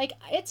 She's like,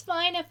 it's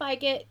fine if I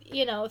get,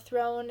 you know,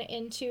 thrown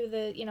into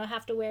the, you know,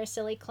 have to wear a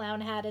silly clown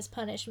hat as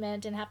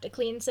punishment and have to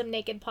clean some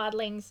naked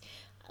podlings.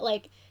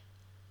 Like,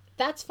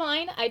 that's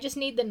fine. I just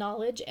need the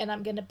knowledge, and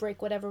I'm going to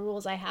break whatever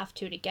rules I have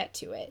to get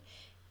to it.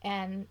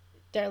 And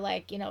they're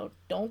like, you know,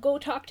 don't go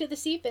talk to the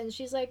Seafins.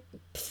 She's like,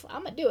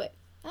 I'm going to do it.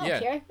 I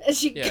don't care. As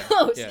she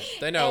goes. Yeah,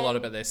 they know a lot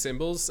about their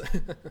symbols.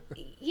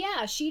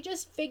 Yeah, she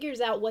just figures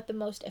out what the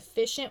most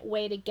efficient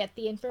way to get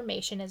the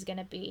information is going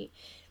to be,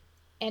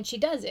 and she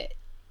does it.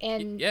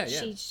 And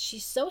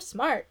she's so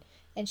smart,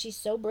 and she's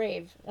so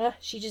brave.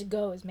 She just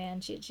goes,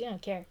 man. She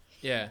don't care.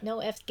 Yeah.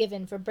 No F's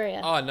given for Brea.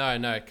 Oh, no.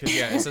 Because,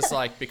 yeah, it's just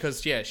like,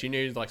 because, yeah, she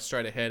knew, like,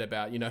 straight ahead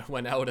about, you know,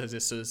 when Elder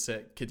just sort of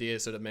said, Kadir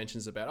sort of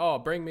mentions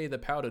about, bring me the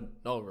powdered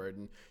Null Root.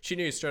 And she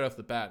knew straight off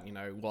the bat, you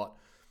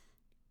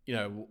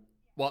know,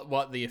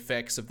 what the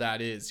effects of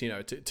that is, you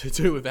know, to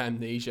do with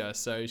amnesia.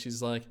 So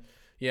she's like,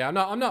 yeah,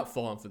 I'm not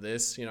falling for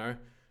this, you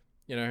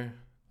know,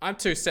 I'm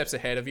 2 steps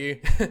ahead of you.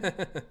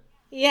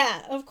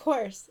 Yeah, of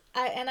course.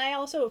 I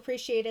also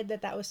appreciated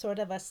that was sort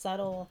of a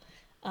subtle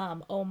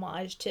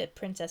homage to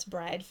Princess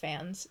Bride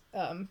fans.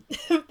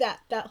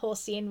 That whole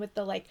scene with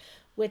the like,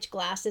 which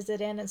glass is it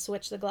in, and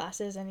switch the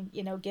glasses and,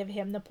 you know, give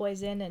him the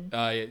poison. And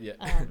yeah.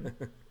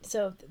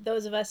 so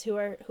those of us who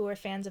are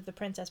fans of the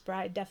Princess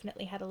Bride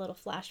definitely had a little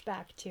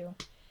flashback to,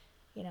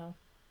 you know,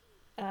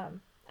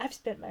 I've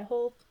spent my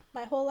whole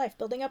life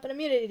building up an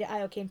immunity to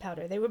iocane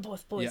powder. They were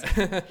both poison.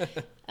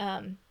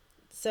 Yeah.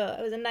 So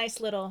it was a nice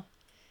little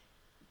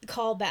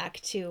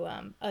callback to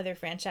other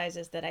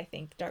franchises that I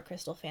think Dark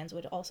Crystal fans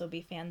would also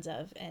be fans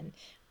of. And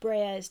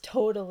Brea is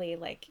totally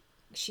like,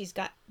 she's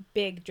got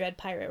big Dread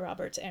Pirate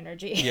Roberts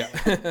energy.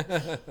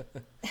 Yeah.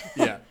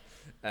 Yeah.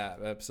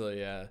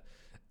 Absolutely, yeah.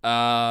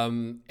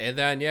 And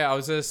then, yeah, I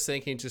was just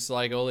thinking just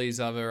like all these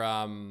other,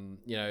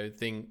 you know,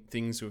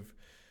 things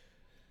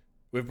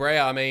with Brea.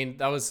 I mean,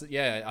 that was,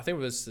 yeah, I think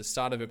it was the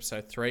start of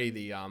episode 3,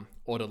 the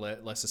Order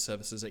Lesser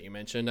Services that you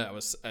mentioned. That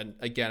was,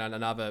 again,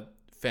 another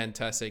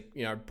fantastic,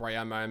 you know,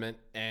 Brea moment.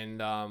 And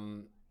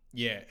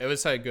yeah, it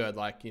was so good,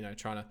 like, you know,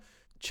 trying to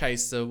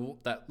chase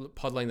that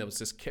podling that was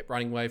just kept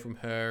running away from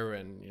her,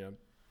 and, you know,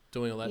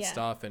 doing all that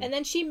stuff. And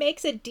then she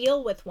makes a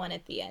deal with one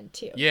at the end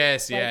too.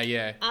 Yes, like,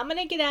 yeah. I'm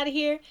gonna get out of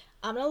here.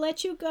 I'm gonna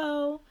let you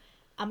go.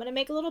 I'm gonna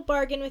make a little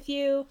bargain with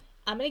you.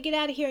 I'm gonna get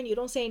out of here, and you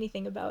don't say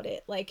anything about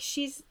it. Like,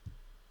 she's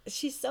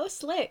so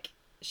slick.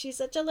 She's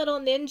such a little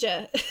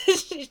ninja.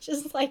 She's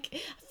just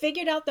like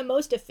figured out the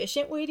most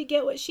efficient way to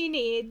get what she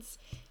needs.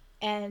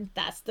 And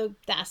that's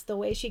the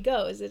way she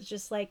goes. It's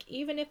just like,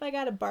 even if I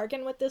got to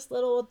bargain with this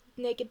little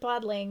naked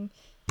podling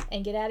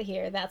and get out of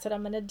here, that's what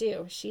I'm going to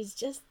do. She's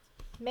just,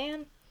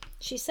 man,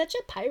 she's such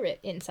a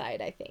pirate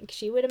inside, I think.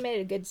 She would have made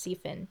a good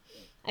Seafin.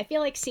 I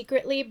feel like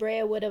secretly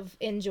Brea would have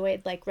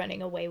enjoyed like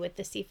running away with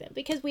the Seafin,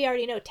 because we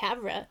already know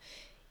Tavra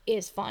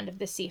is fond of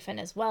the Seafin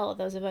as well.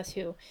 Those of us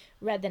who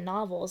read the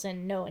novels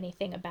and know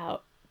anything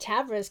about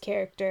Tavra's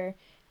character,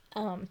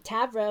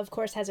 Tavra, of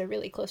course, has a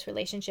really close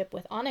relationship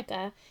with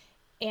Annika,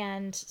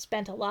 and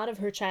spent a lot of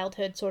her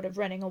childhood sort of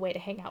running away to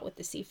hang out with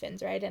the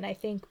Seafins, right? And I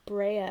think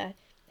Brea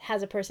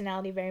has a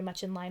personality very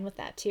much in line with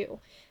that too.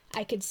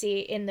 I could see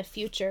in the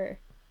future,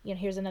 you know,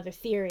 here's another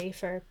theory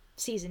for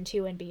season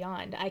 2 and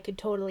beyond, I could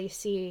totally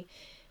see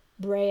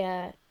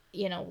Brea,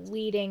 you know,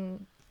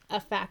 leading a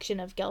faction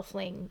of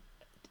Gelfling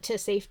to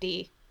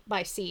safety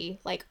by sea,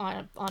 like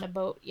on a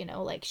boat, you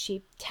know, like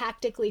she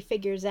tactically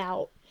figures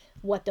out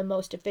what the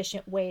most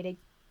efficient way to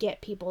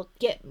get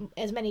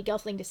as many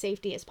Gelfling to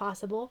safety as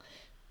possible,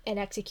 and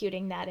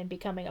executing that and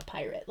becoming a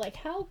pirate. Like,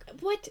 how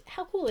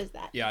cool is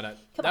that? Yeah,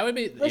 that'd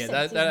be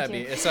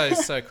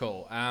it's so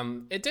cool.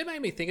 It did make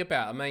me think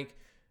about, I mean,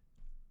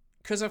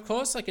 because of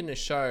course, like in the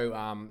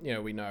show, you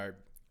know, we know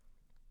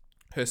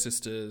her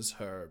sisters,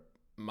 her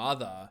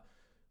mother,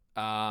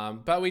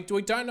 but we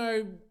don't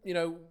know, you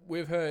know,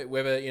 with her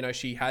whether, you know,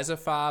 she has a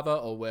father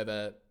or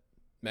whether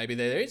maybe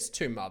there is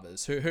 2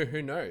 mothers.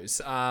 Who knows?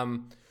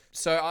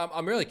 So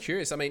I'm really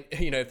curious. I mean,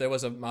 you know, if there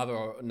was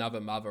another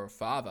mother or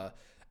father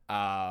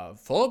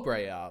for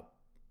Brea,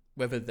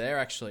 whether they're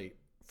actually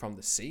from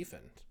the Seafin.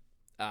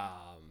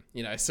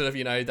 You know, sort of,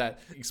 you know, that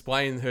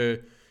explain her,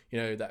 you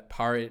know, that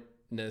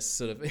pirateness,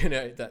 sort of, you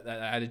know, that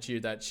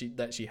attitude that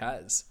she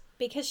has.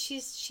 Because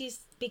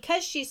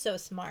she's so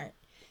smart,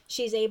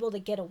 she's able to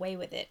get away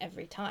with it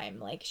every time.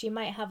 Like, she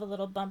might have a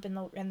little bump in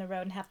the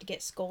road and have to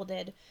get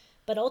scolded,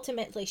 but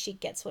ultimately she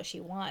gets what she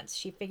wants.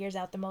 She figures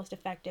out the most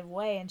effective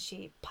way and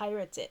she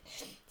pirates it.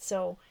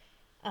 So,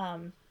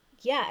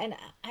 yeah, and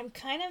I'm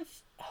kind of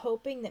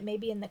hoping that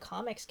maybe in the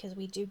comics, because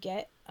we do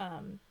get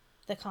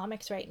the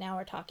comics right now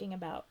are talking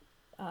about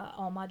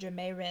Almadra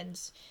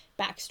Mehrin's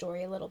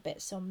backstory a little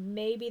bit. So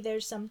maybe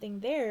there's something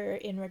there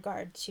in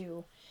regard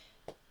to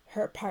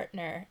her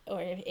partner,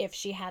 or if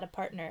she had a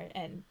partner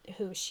and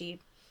who she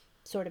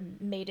sort of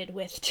mated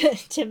with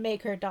to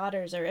make her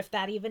daughters, or if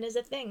that even is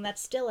a thing.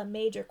 That's still a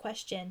major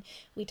question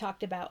we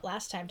talked about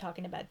last time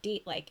talking about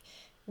Deet. Like,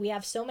 we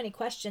have so many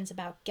questions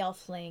about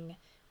Gelfling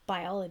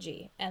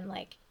biology, and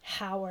like,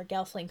 how are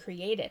Gelfling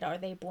created? Are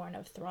they born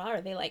of Thra?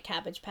 Are they like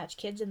Cabbage Patch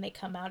Kids and they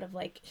come out of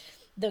like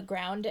the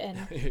ground?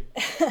 And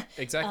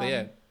exactly,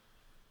 yeah.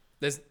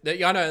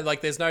 I know, like,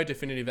 there's no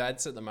definitive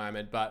answer at the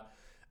moment, but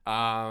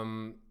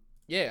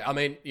yeah, I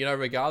mean, you know,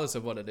 regardless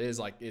of what it is,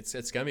 like, it's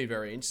going to be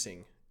very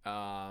interesting.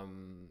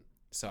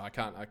 So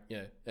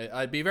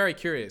I'd be very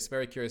curious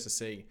to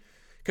see,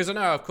 because I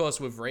know, of course,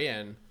 with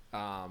Rian,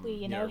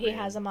 you know, he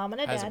has a mom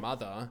and a dad. Has a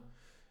mother.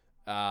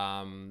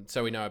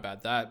 So we know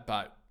about that,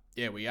 but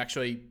yeah, we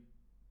actually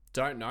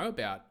don't know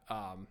about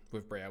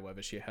with Brea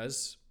whether she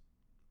has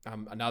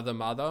another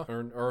mother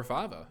or a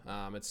father.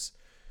 It's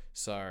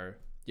so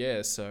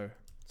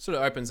sort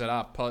of opens it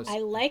up. I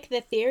like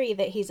the theory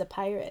that he's a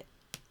pirate.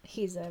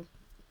 He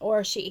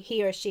or she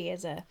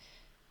is a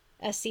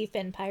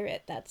Seafin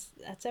pirate. That's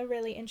a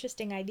really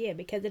interesting idea,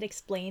 because it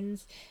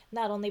explains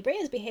not only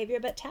Brea's behavior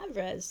but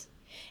Tavra's.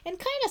 and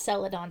kind of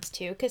Celadon's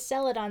too, because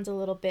Celadon's a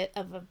little bit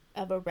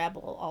of a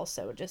rebel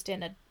also, just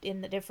in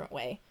a different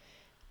way.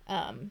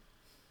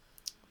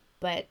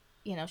 But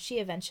you know, she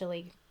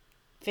eventually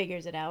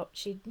figures it out.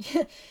 She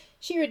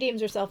she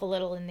redeems herself a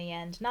little in the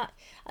end. Not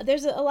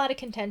there's a lot of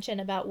contention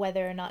about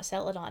whether or not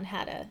Celadon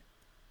had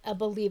a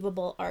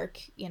believable arc.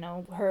 You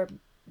know, her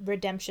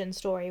redemption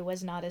story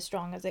was not as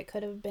strong as it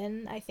could have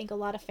been, I think a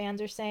lot of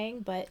fans are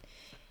saying, but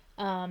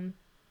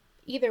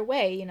either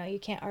way, you know, you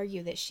can't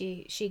argue that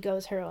she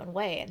goes her own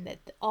way, and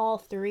that all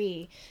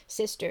three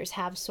sisters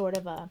have sort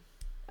of a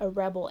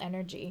rebel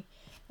energy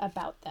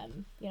about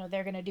them. You know,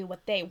 they're going to do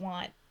what they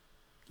want.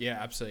 Yeah,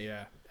 absolutely,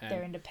 yeah. And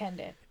they're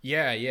independent.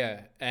 Yeah,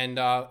 yeah. And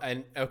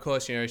of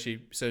course, you know,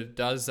 she sort of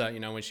does that, you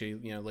know, when she,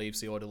 you know,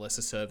 leaves the Order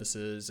Lesser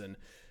Services and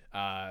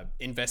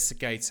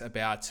investigates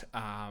about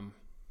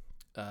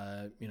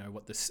you know,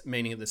 what the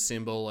meaning of the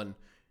symbol, and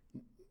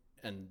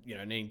you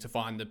know, needing to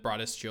find the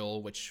brightest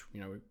jewel, which, you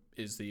know,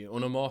 is the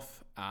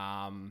Unamorph,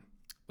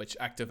 which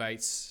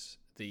activates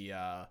the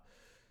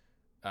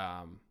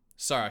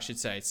sorry, I should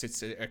say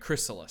it's a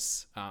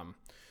chrysalis,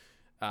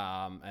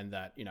 and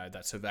that, you know,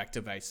 that sort of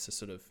activates the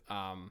sort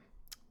of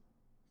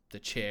the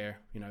chair,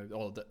 you know,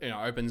 or the, you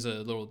know, opens a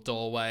little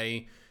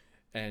doorway,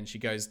 and she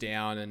goes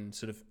down and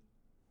sort of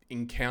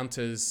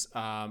encounters.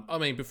 I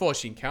mean, before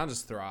she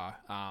encounters Thra,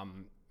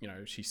 you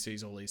know, she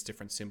sees all these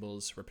different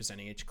symbols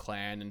representing each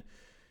clan,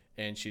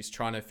 and she's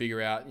trying to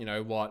figure out, you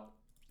know,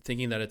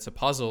 thinking that it's a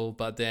puzzle,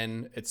 but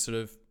then it sort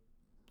of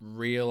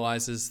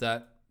realizes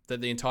that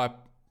the entire,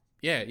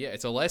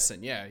 it's a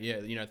lesson. Yeah.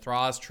 You know,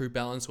 Thra's true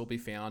balance will be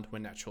found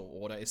when natural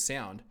order is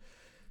sound.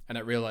 And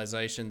that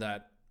realization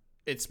that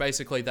it's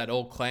basically that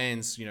all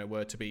clans, you know,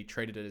 were to be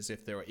treated as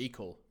if they were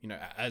equal, you know,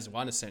 as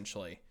one,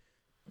 essentially.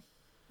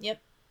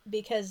 Yep.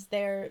 Because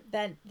they're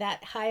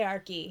that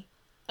hierarchy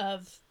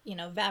of, you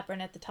know,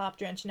 Vaprin at the top,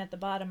 Drenchen at the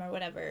bottom, or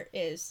whatever,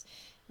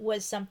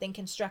 was something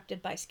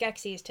constructed by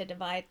Skeksis to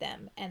divide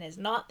them, and is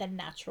not the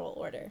natural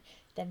order.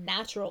 The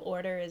natural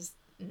order is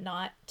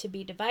not to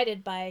be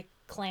divided by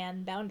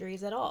clan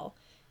boundaries at all.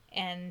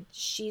 And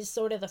she's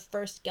sort of the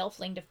first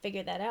Gelfling to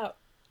figure that out.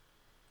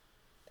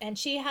 And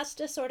she has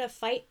to sort of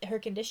fight her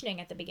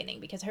conditioning at the beginning,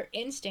 because her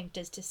instinct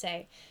is to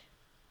say,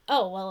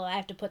 oh, well, I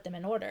have to put them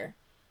in order.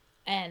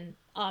 And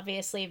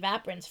obviously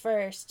Vaprin's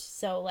first,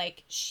 so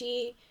like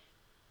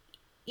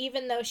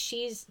even though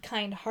she's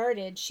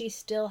kind-hearted, she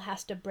still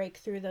has to break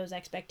through those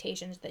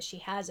expectations that she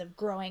has of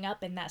growing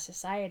up in that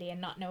society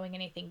and not knowing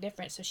anything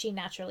different. So she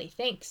naturally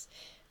thinks,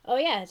 oh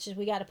yeah, it's just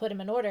we got to put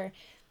him in order.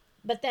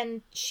 But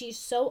then she's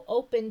so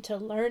open to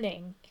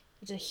learning.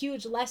 It's a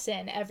huge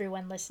lesson,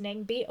 everyone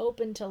listening. Be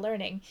open to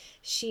learning.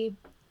 She's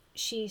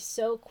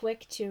so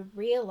quick to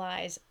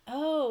realize,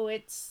 oh,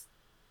 it's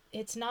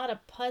not a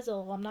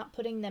puzzle. I'm not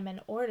putting them in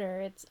order.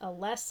 It's a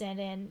lesson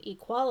in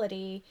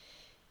equality,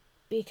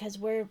 because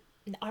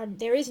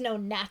there is no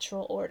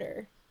natural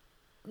order.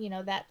 You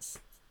know, that's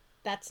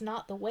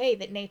not the way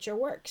that nature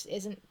works.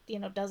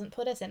 Doesn't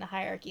put us in a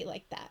hierarchy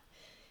like that.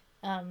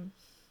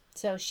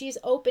 So she's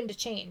open to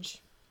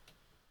change.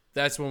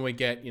 That's when we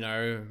get, you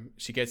know,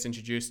 she gets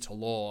introduced to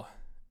Lore,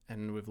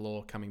 and with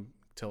Lore coming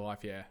to life,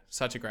 yeah,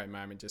 such a great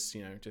moment. Just,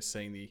 you know, just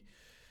seeing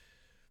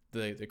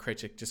the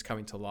creature just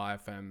coming to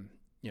life, and,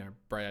 you know,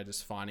 Breya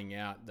just finding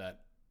out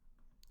that,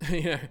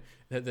 you know,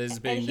 that there's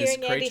been this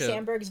creature. And hearing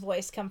Andy Samberg's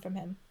voice come from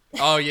him.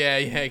 Oh yeah,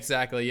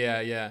 exactly,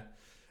 yeah.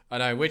 I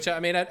know. Which, I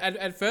mean,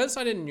 at first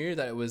I didn't knew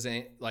that it was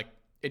like,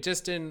 it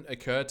just didn't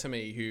occur to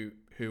me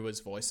who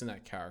was voicing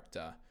that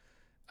character.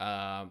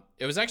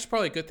 It was actually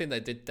probably a good thing they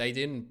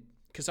didn't,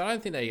 because I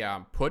don't think they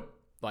put,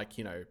 like,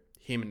 you know,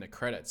 him in the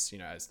credits, you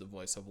know, as the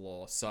voice of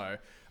Lore. So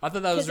I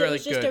thought that was really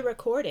good. Because it was just a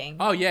recording.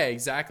 Oh yeah,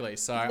 exactly.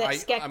 So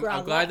I'm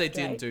glad they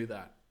didn't do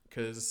that,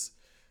 because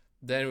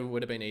then it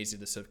would have been easy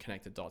to sort of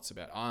connect the dots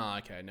about,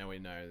 okay, now we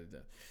know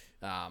that.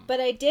 But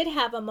I did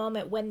have a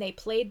moment when they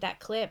played that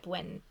clip,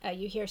 when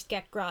you hear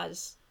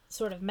Skekgraw's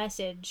sort of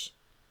message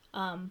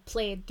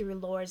played through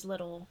Lore's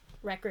little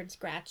record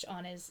scratch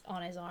on his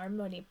arm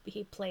when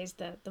he plays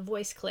the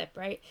voice clip,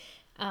 right?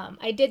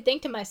 I did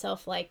think to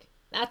myself, like,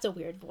 that's a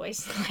weird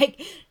voice.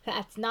 Like,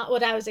 that's not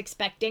what I was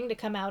expecting to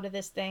come out of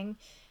this thing.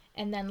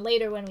 And then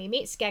later when we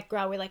meet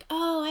Skekgraw, we're like,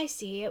 oh, I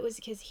see. It was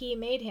because he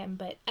made him.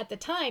 But at the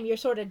time, you're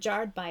sort of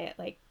jarred by it.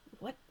 Like,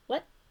 what?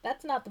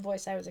 That's not the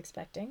voice I was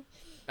expecting.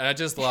 And I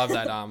just love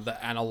that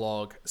the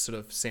analog sort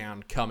of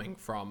sound coming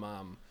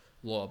from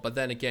Lore. But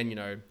then again, you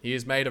know, he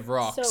is made of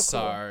rock, so, cool.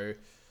 So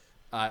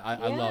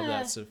I love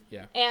that sort of,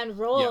 yeah. And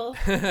roll.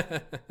 Yeah.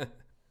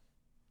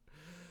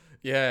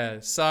 Yeah.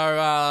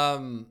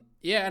 So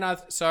yeah, and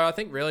I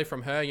think really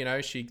from her, you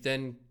know, she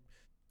then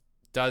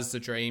does the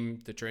dream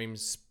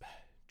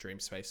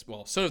space.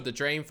 Well, sort of the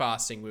dream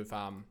fasting with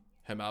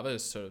her mother to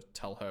sort of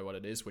tell her what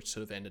it is, which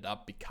sort of ended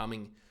up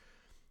becoming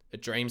a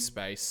dream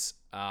space.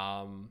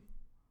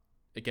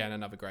 Again,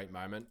 another great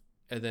moment.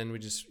 And then we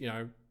just, you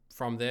know,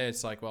 from there,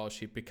 it's like, well,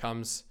 she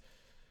becomes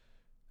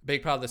a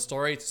big part of the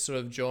story to sort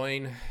of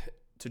join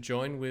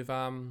with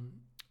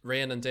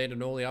Rian and Dean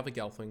and all the other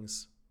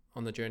Gelflings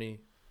on the journey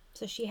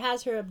So she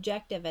has her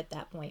objective at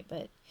that point,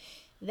 but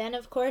then,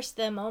 of course,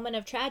 the moment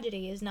of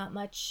tragedy is not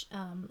much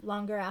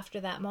longer after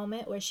that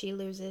moment where she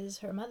loses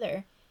her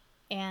mother.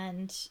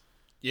 And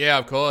yeah,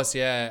 of course,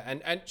 yeah.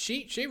 And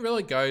she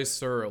really goes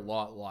through a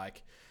lot.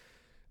 Like,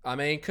 I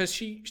mean, because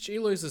she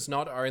loses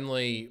not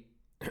only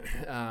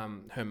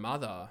her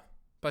mother,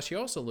 but she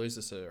also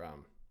loses her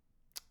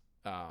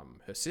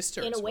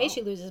sister. In a way,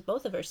 she loses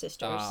both of her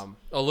sisters.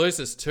 Or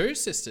loses two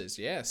sisters.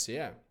 Yes,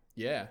 yeah.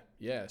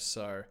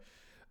 So,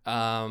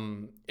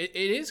 it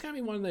is going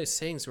to be one of those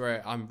things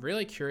where I'm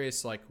really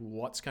curious, like,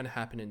 what's going to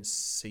happen in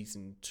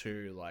season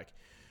 2. Like,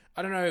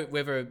 I don't know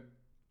whether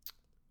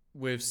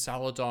with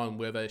Saladon,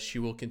 whether she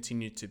will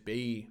continue to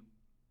be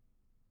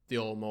the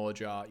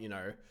All-Mordra, you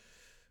know,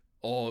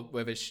 or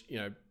whether she, you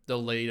know, the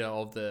leader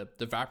of the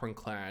Vapran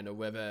clan, or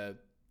whether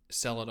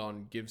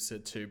Saladon gives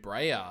it to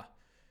Breya.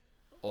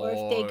 Or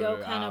if they go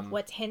kind of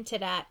what's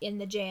hinted at in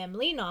the J.M.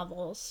 Lee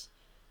novels,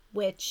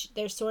 which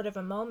there's sort of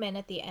a moment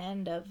at the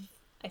end of,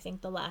 I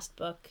think, the last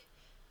book,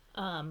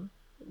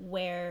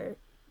 where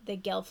the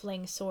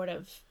Gelflings sort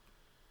of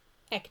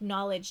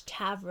acknowledge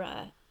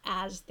Tavra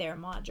as their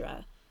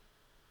Madra.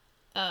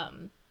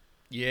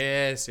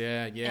 Yes,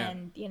 yeah.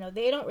 And, you know,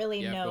 they don't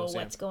really know course,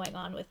 what's going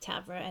on with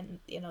Tavra and,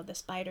 you know, the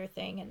spider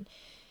thing. And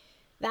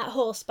that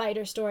whole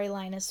spider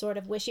storyline is sort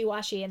of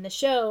wishy-washy in the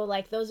show.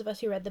 Like, those of us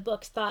who read the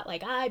books thought,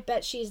 like, I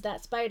bet she's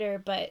that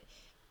spider, but,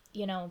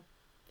 you know,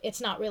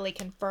 it's not really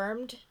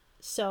confirmed,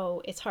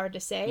 so it's hard to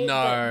say.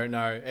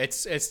 No,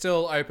 it's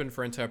still open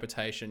for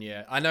interpretation,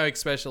 yeah. I know,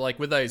 especially, like,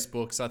 with those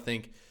books, I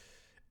think,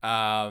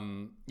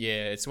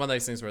 it's one of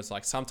those things where it's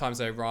like, sometimes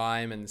they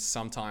rhyme, and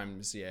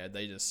sometimes, yeah,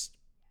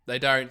 they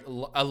don't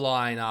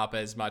align up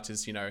as much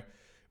as, you know,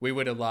 we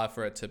would have loved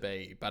for it to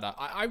be. But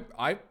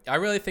I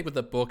really think with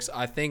the books,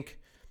 I think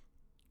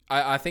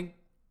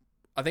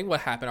what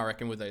happened, I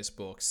reckon, with those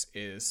books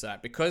is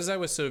that because they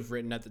were sort of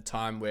written at the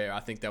time where I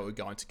think they were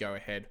going to go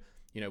ahead,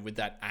 you know, with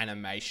that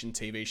animation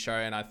TV show,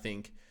 and I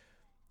think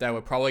they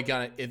were probably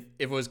gonna, if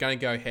it was going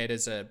to go ahead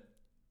as a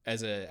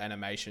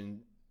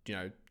animation, you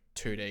know,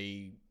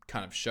 2D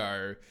kind of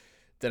show,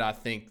 that I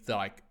think that,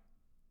 like,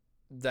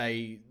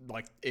 they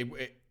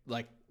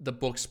like the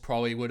books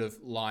probably would have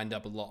lined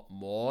up a lot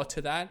more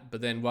to that.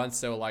 But then once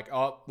they were like,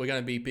 oh, we're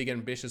going to be big and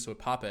ambitious with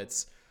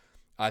puppets,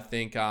 I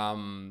think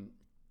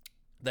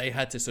they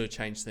had to sort of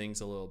change things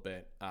a little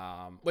bit,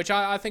 which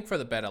I think for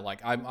the better.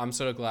 Like, I'm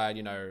sort of glad,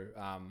 you know,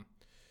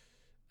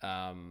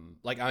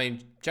 like, I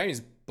mean,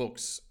 Jamie's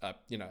books,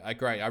 you know, are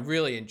great. I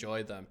really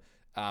enjoyed them.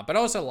 But I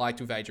also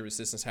liked with Age of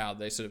Resistance how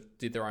they sort of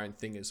did their own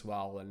thing as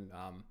well, and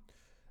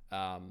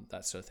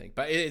that sort of thing.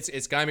 But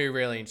it's going to be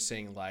really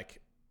interesting, like,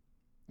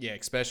 yeah,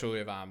 especially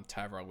with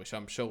Tavra, which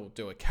I'm sure we'll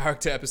do a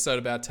character episode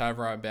about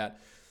Tavra, about,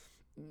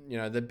 you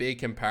know, the big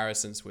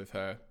comparisons with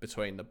her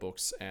between the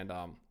books and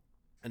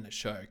the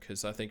show,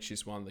 because I think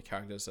she's one of the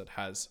characters that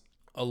has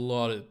a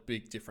lot of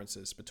big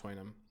differences between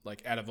them,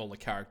 like, out of all the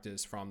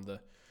characters from the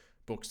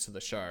books to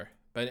the show.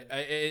 But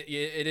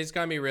it is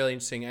going to be really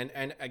interesting,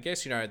 and I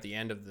guess, you know, at the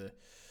end of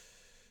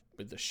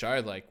with the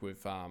show, like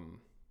with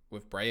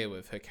Breya,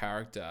 with her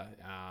character,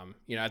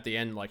 you know, at the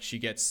end, like, she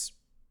gets,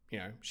 you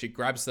know, she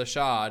grabs the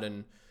shard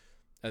and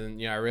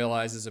you know,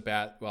 realizes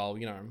about, well,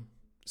 you know,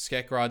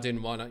 Skekra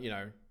didn't want it, you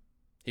know,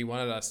 he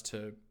wanted us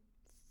to,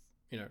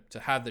 you know, to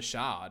have the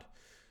shard,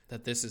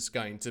 that this is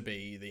going to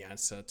be the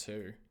answer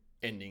to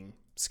ending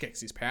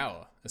Skeksis'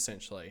 power,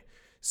 essentially.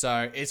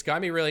 So it's going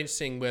to be really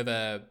interesting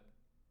whether,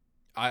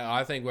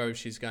 I think whether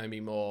she's going to be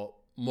more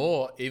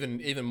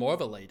even more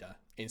of a leader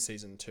in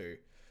season 2,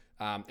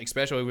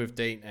 especially with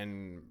Deet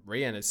and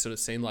Rian. It sort of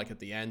seemed like at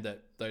the end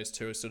that those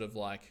two are sort of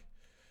like,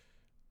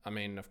 I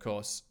mean, of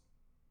course,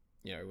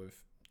 you know, with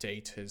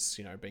Deet has,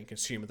 you know, been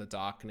consumed with the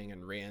darkening,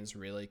 and Rian's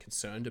really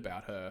concerned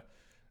about her,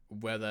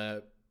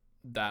 whether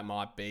that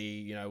might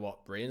be, you know,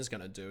 what Rian's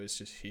going to do is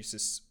he's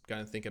just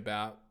going to think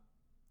about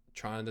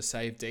trying to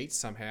save Deet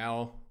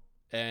somehow,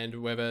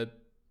 and whether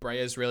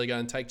Breya's really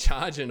going to take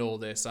charge in all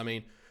this. I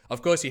mean,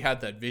 of course, he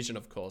had that vision,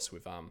 of course,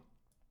 with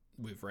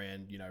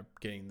Rand, you know,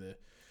 getting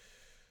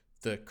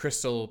the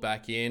crystal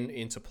back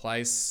into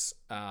place,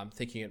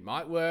 thinking it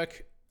might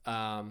work,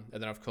 and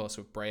then, of course,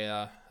 with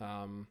Breya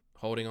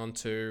holding on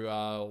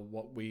to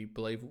what we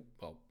believe,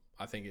 well,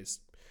 I think is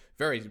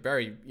very,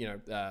 very, you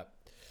know,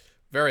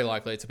 very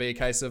likely to be a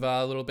case of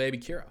little baby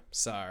Kira.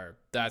 So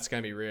that's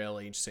going to be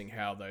really interesting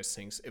how those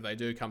things, if they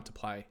do come to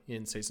play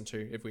in season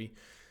 2, if we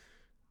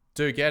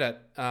do get it.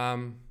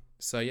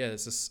 So yeah,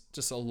 there's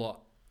just a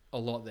lot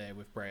there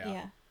with Breya.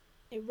 Yeah,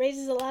 it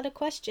raises a lot of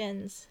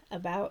questions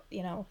about,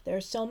 you know,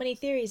 there's so many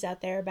theories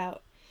out there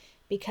about,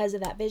 because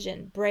of that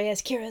vision,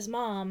 Breya's Kira's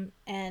mom,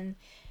 and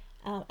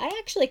I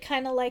actually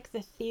kind of like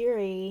the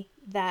theory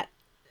that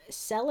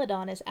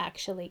Celadon is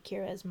actually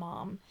Kira's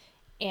mom,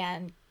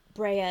 and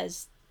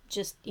Breya's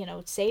just, you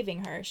know,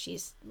 saving her.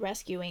 She's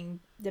rescuing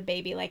the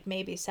baby, like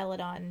maybe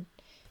Celadon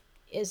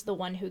is the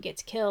one who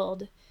gets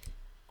killed.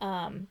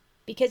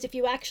 Because if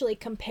you actually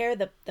compare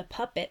the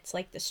puppets,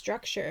 like the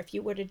structure, if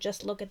you were to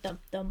just look at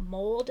the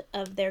mold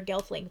of their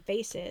Gelfling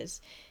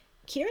faces,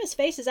 Kira's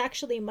face is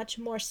actually much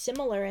more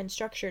similar in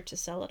structure to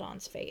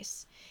Celadon's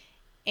face.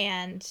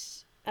 And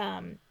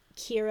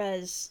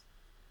Kira's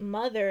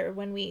mother,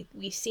 when we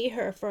see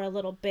her for a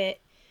little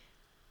bit,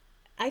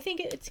 I think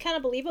it's kind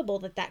of believable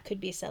that that could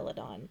be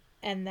Celadon,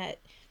 and that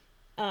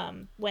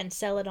when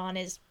Celadon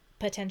is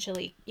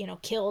potentially,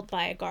 killed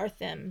by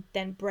Agarthim,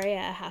 then Brea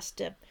has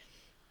to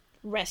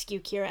rescue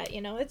Kira.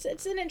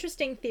 It's an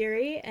interesting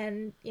theory,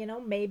 and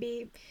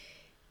maybe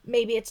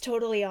it's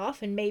totally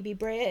off, and maybe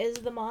Brea is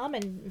the mom,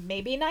 and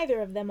maybe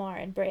neither of them are,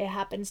 and Brea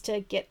happens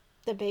to get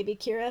the baby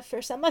Kira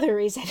for some other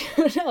reason.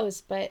 Who knows?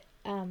 But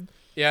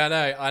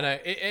yeah, I know.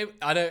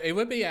 It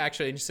would be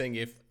actually interesting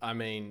if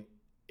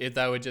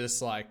they were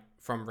just like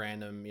from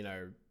random,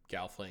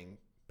 Gelfling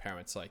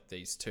parents, like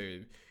these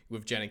two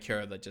with Jen and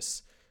Kira, that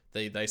just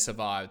they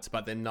survived,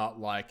 but they're not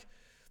like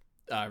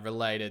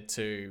related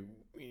to.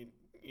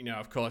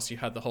 Of course, you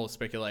had the whole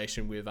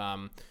speculation with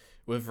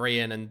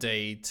Rian and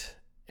Deed,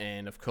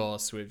 and of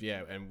course with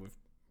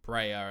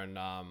Brea and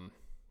I'm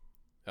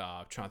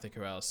trying to think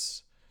who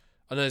else.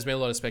 I know there's been a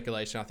lot of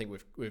speculation, I think,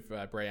 with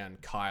Brea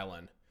and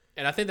Kylan.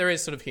 And I think there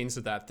is sort of hints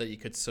of that you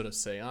could sort of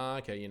see,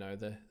 okay,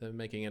 they're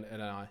making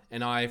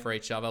an eye for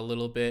each other a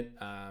little bit,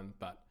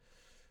 but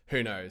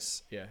who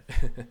knows? Yeah.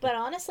 But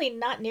honestly,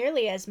 not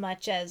nearly as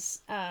much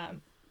as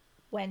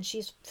when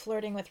she's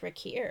flirting with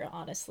Rakir,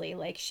 honestly.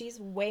 Like, she's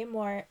way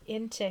more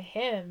into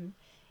him.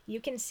 You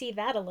can see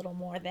that a little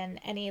more than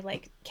any,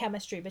 like,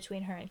 chemistry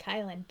between her and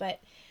Kylan.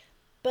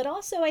 But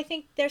also, I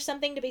think there's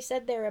something to be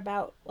said there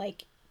about,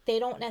 like, they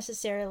don't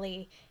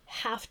necessarily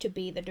have to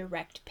be the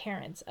direct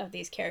parents of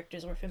these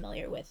characters we're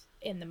familiar with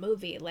in the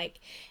movie. Like,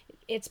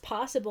 it's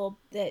possible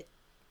that,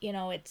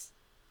 it's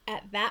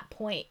at that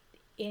point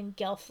in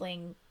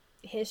Gelfling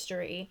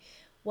history,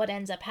 what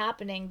ends up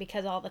happening,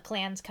 because all the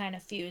clans kind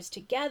of fuse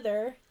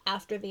together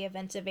after the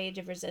events of Age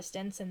of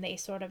Resistance, and they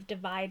sort of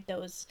divide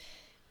those,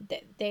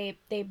 they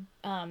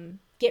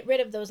get rid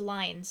of those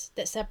lines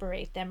that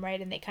separate them,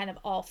 right? And they kind of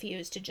all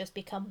fuse to just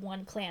become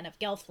one clan of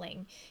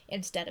Gelfling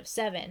instead of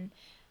 7.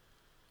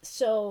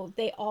 So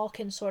they all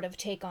can sort of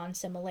take on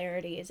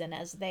similarities, and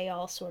as they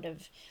all sort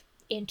of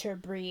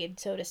interbreed,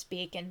 so to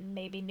speak, and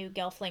maybe new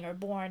Gelfling are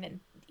born, and,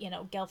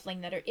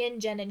 Gelfling that are in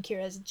Jen and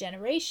Kira's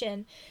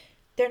generation,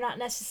 they're not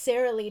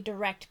necessarily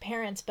direct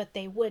parents, but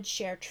they would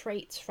share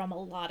traits from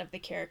a lot of the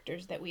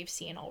characters that we've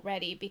seen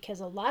already, because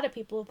a lot of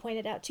people have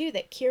pointed out, too,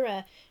 that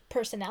Kira,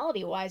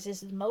 personality-wise,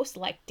 is most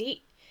like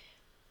Deet.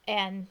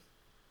 And,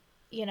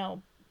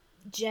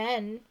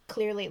 Jen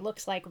clearly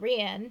looks like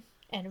Rian,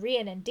 and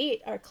Rian and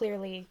Deet are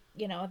clearly,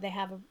 they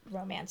have a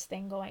romance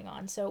thing going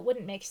on. So it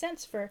wouldn't make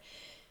sense for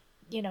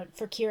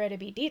Kira to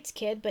be Deet's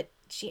kid, but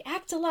she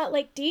acts a lot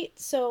like Deet,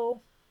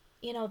 so,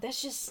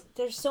 there's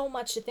so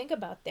much to think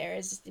about there.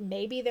 Is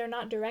maybe they're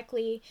not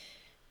directly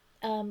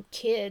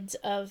kids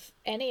of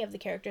any of the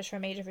characters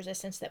from Age of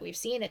Resistance that we've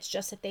seen. It's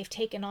just that they've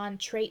taken on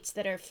traits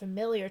that are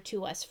familiar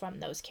to us from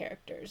those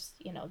characters.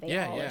 They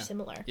all are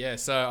similar. Yeah,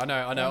 so I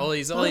know all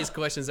these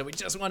questions that we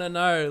just want to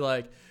know,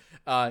 like,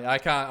 I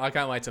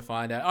can't wait to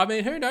find out. I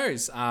mean, who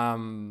knows?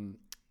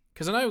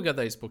 Because I know we've got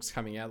these books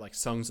coming out, like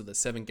Songs of the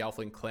 7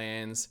 Gelfling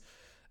Clans.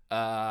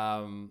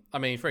 I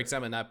mean, for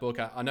example, in that book,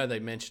 I know they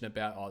mention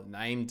about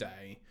name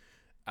day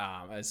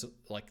as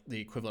like the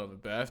equivalent of a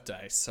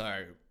birthday.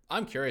 So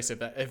I'm curious if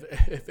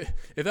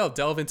they'll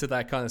delve into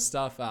that kind of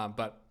stuff.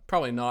 But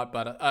probably not.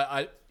 But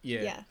I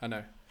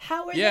know.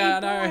 How are they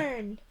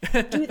born?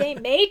 Do they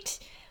mate?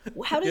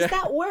 How does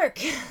that work?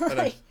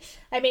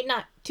 I mean,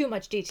 not too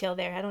much detail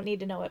there. I don't need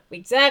to know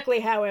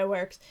exactly how it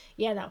works.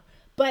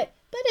 But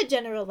a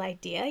general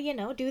idea,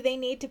 do they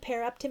need to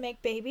pair up to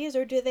make babies,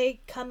 or do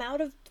they come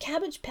out of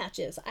cabbage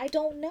patches? I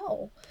don't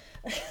know.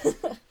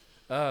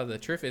 The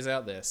truth is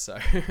out there, so.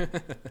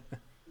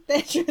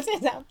 The truth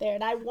is out there,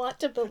 and I want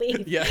to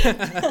believe.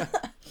 Yeah.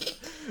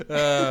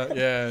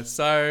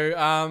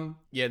 So,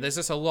 there's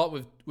just a lot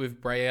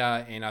with Brea,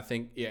 and I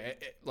think,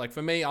 like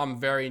for me, I'm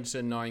very interested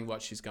in knowing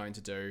what she's going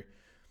to do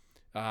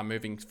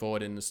moving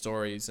forward in the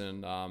stories,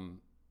 and,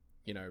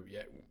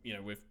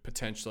 with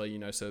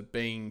potentially, sort of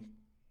being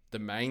the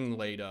main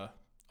leader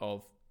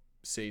of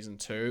season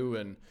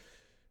 2,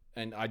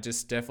 and I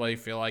just definitely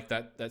feel like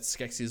that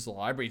Skeksis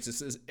library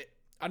just is,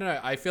 I don't know,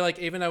 I feel like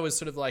even though it was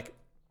sort of like,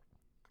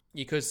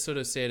 you could sort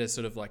of see it as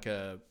sort of like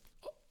a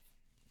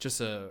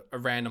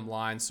random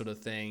line sort of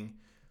thing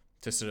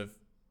to sort of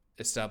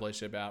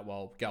establish about,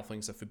 well,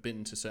 Gelflings are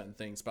forbidden to certain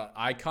things, but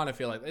I kind of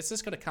feel like it's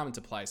just got to come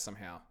into play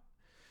somehow.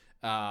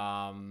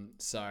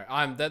 So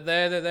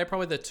they're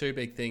probably the two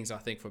big things I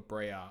think for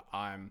Brea.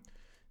 I'm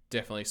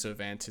definitely sort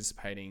of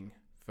anticipating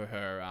for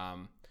her,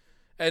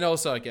 and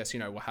also I guess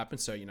what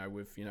happens to her,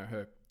 with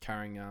her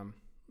carrying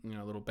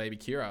little baby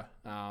Kira.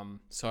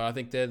 So I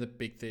think they're the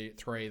big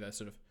three that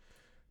sort of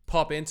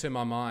pop into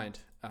my mind.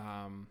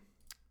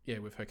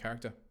 With her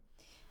character.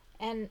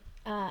 And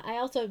I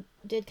also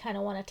did kind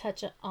of want to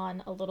touch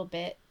on a little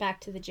bit,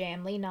 back to the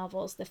J.M. Lee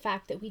novels, the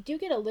fact that we do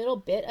get a little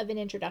bit of an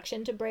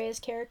introduction to Brea's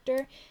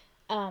character.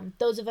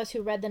 Those of us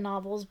who read the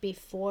novels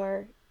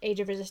before Age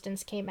of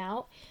Resistance came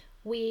out,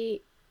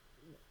 we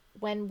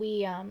when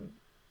we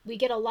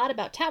get a lot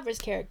about Tavra's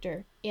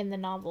character in the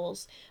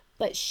novels,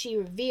 but she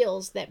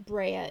reveals that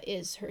Brea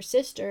is her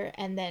sister,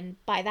 and then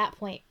by that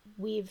point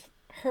we've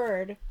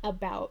heard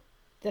about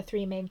the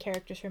three main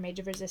characters from Age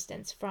of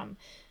Resistance from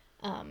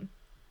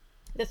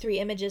the three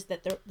images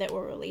that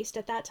were released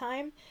at that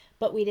time,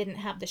 but we didn't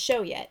have the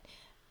show yet.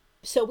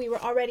 So we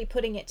were already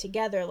putting it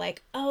together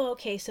like, oh,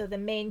 okay, so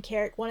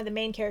one of the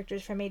main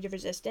characters from Age of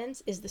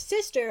Resistance is the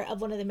sister of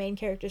one of the main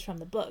characters from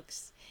the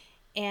books.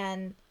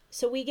 And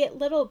so we get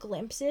little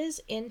glimpses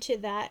into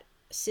that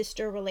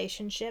sister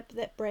relationship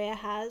that Brea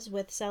has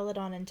with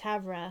Celadon and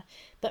Tavra,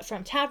 but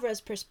from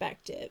Tavra's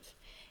perspective.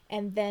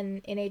 And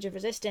then in Age of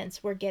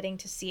Resistance, we're getting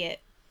to see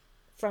it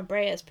from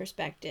Brea's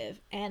perspective.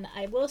 And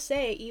I will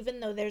say, even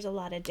though there's a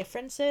lot of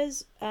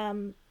differences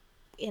in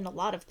a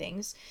lot of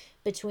things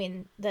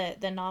between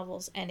the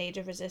novels and Age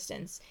of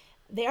Resistance,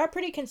 they are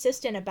pretty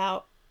consistent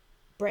about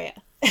Brea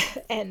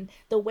and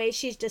the way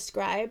she's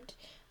described,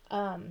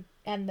 and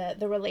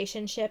the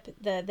relationship,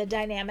 the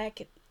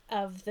dynamic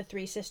of the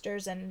three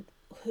sisters and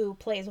who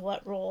plays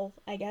what role,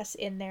 I guess,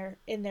 in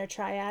their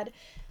triad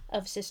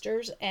of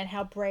sisters, and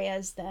how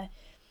Brea's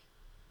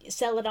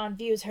Celadon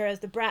views her as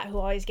the brat who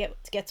always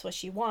gets what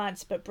she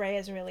wants, but Brea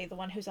is really the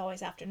one who's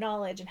always after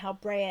knowledge, and how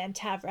Brea and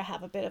Tavra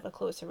have a bit of a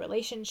closer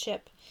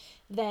relationship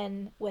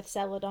than with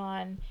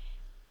Celadon.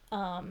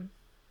 And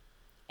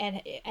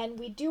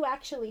we do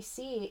actually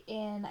see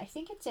I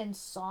think it's in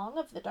Song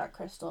of the Dark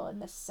Crystal in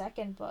the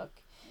second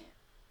book,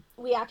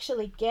 we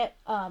actually get,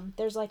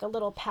 there's like a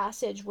little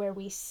passage where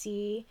we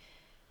see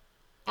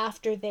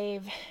after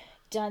they've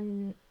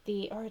done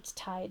or it's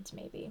Tides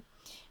maybe,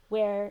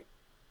 where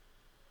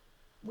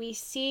we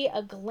see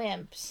a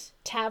glimpse.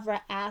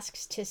 Tavra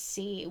asks to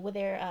see with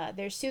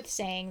their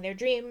soothsaying, their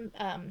dream,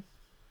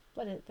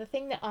 what is it? The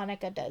thing that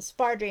Annika does,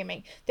 far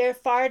dreaming. They're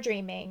far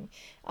dreaming.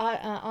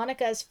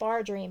 Annika is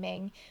far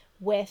dreaming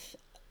with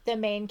the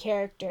main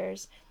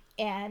characters,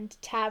 and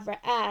Tavra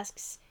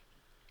asks,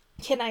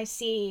 can I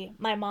see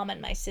my mom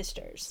and my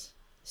sisters?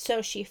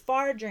 So she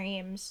far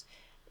dreams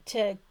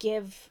to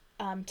give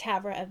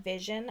Tavra a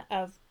vision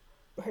of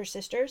her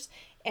sisters.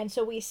 And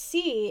so we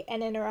see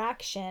an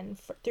interaction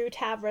through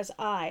Tavra's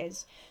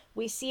eyes.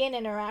 We see an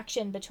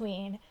interaction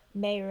between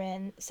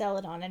Mehrin,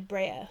 Celadon, and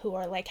Brea, who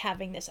are like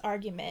having this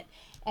argument.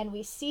 And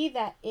we see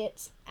that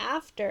it's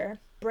after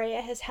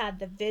Brea has had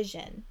the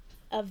vision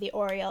of the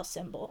Auriel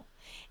symbol.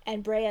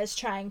 And Brea is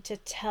trying to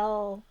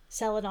tell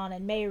Celadon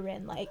and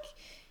Mehrin, like,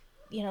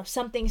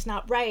 something's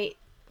not right.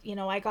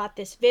 I got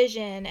this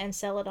vision, and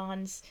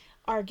Celadon's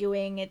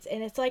arguing.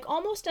 It's like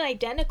almost an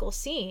identical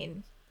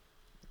scene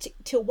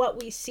to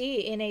what we see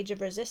in Age of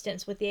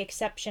Resistance, with the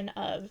exception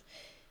of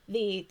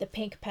the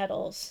pink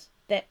petals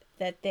that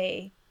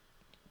they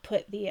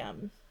put the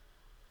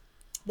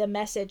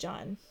message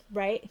on,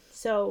 right?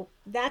 So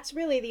that's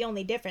really the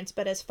only difference.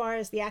 But as far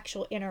as the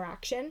actual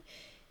interaction,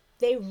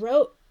 they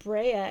wrote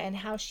Brea and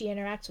how she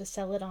interacts with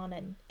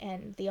Celadon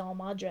and the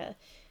Almadra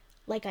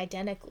like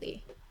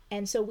identically.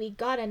 And so we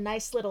got a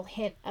nice little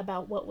hint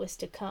about what was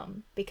to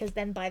come, because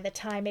then by the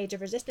time Age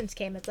of Resistance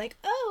came, it's like,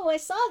 oh, I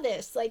saw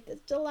this. Like,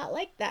 it's a lot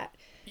like that.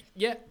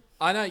 Yeah,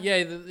 I know.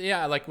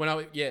 Yeah. Like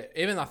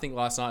even I think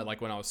last night, like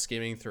when I was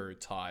skimming through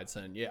Tides,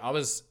 and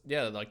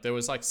like there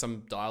was like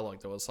some dialogue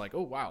that was like,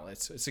 oh wow,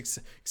 it's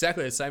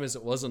exactly the same as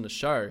it was on the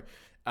show.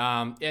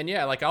 And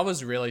yeah, like I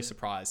was really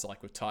surprised,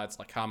 like with Tides,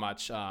 like how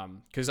much,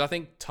 because I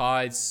think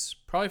Tides,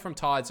 probably from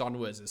Tides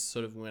onwards, is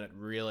sort of when it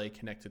really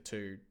connected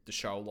to the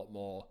show a lot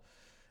more.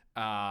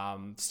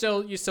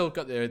 You still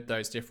got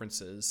those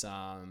differences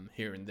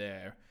here and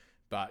there,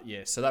 but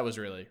yeah, so that was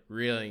really,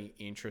 really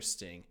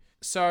interesting.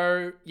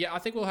 So yeah, I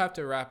think we'll have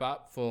to wrap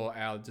up for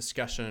our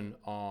discussion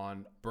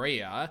on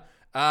Brea.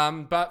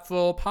 But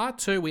for part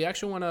 2, we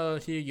actually want to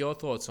hear your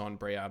thoughts on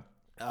Brea,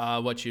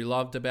 what you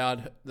loved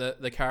about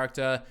the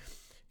character.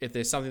 If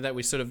there's something that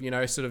we sort of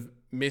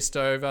missed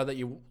over that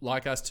you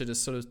like us to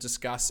just sort of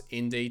discuss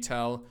in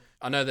detail.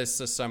 I know there's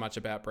just so much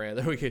about Brea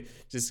that we could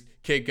just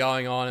keep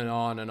going on and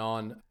on and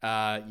on.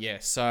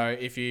 So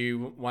if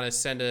you want to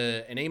send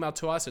an email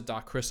to us at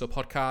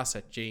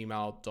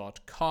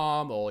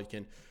darkcrystalpodcast@gmail.com, or you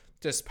can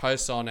just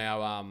post on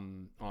our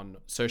on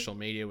social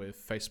media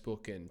with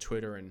Facebook and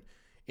Twitter and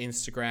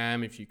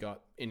Instagram if you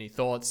got any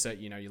thoughts that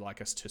you'd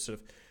like us to sort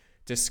of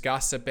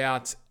discuss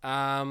about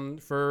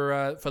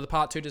for the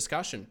part 2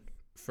 discussion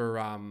for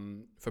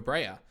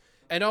Brea.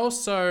 And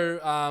also,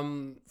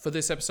 for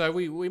this episode,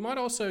 we might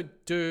also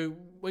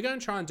we're going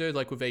to try and do,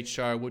 like with each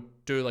show, we'll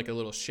do like a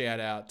little shout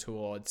out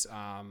towards,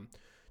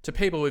 to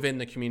people within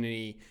the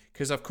community.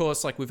 Because of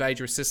course, like with Age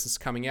of Resistance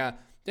coming out,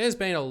 there's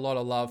been a lot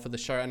of love for the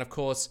show. And of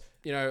course,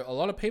 a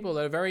lot of people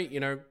that are very,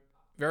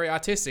 very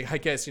artistic, I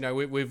guess,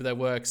 with their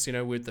works,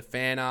 with the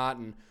fan art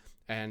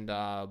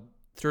and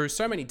through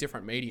so many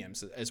different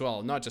mediums as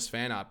well. Not just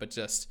fan art, but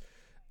just,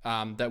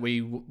 that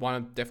we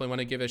definitely want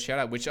to give a shout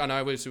out, which I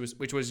know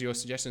which was your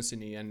suggestion,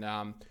 Sydney,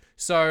 and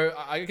so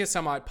I guess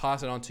I might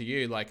pass it on to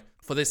you. Like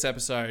for this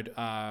episode,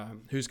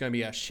 who's going to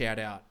be a shout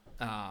out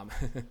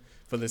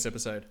for this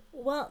episode?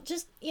 Well,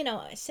 just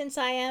since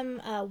I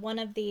am one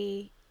of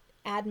the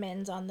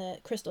admins on the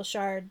Crystal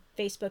Shard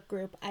Facebook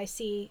group, I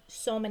see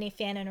so many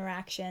fan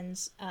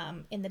interactions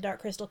in the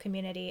Dark Crystal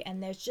community,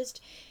 and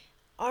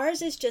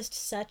ours is just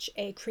such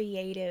a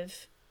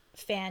creative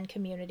fan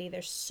community.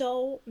 There's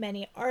so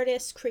many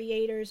artists,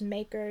 creators,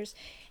 makers,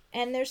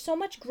 and there's so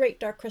much great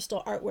Dark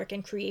Crystal artwork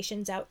and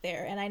creations out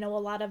there. And I know a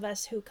lot of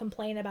us who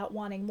complain about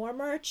wanting more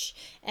merch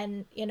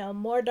and,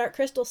 more Dark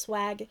Crystal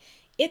swag.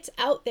 It's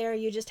out there.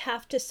 You just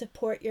have to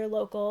support your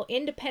local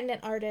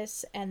independent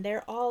artists, and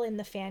they're all in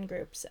the fan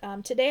groups.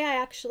 Today I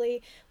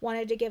actually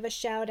wanted to give a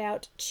shout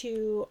out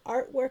to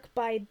Artwork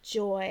by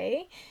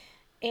Joy.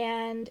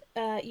 And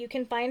you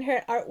can find her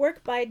at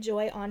Artwork by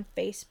Joy on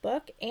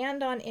Facebook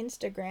and on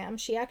Instagram.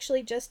 She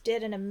actually just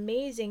did an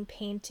amazing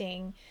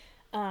painting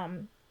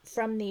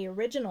from the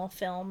original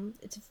film.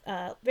 It's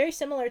very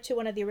similar to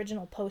one of the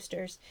original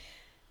posters,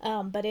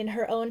 but in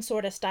her own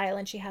sort of style.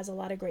 And she has a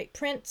lot of great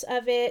prints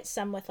of it,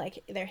 some with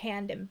like their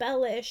hand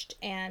embellished.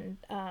 And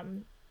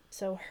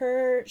so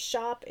her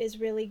shop is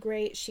really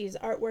great. She's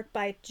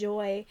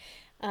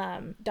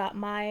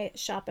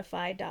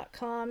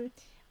artworkbyjoy.myshopify.com.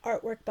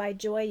 Artwork by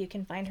Joy. You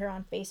can find her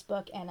on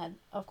Facebook and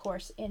of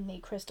course in the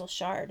Crystal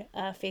Shard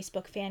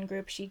Facebook fan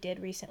group. She did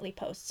recently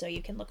post, so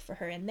you can look for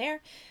her in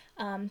there.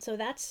 So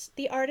that's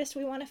the artist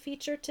we want to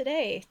feature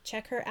today.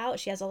 Check her out.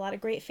 She has a lot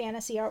of great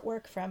fantasy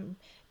artwork from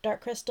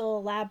Dark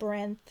Crystal,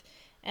 Labyrinth,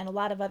 and a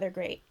lot of other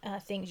great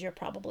things you're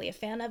probably a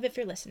fan of if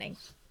you're listening.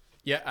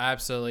 Yeah,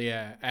 absolutely,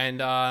 yeah.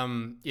 And I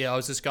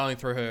was just going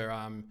through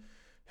her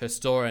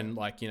store, and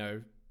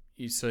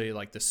you see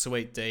like the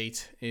Sweet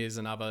Deet is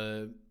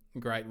another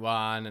great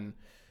one, and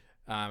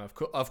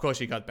of course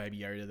you got Baby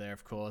Yoda there,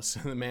 of course,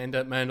 the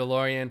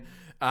Mandalorian.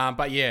 I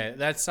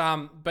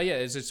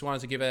just wanted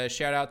to give a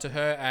shout out to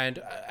her,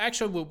 and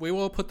actually we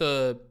will put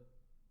the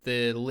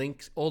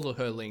links, all of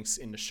her links,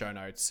 in the show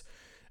notes,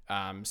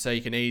 so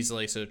you can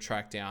easily sort of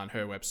track down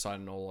her website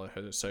and all of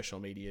her social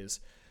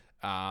medias.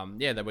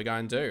 That we're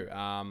going to do.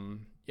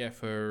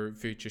 For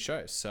future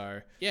shows. So,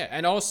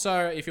 and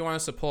also if you want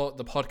to support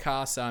the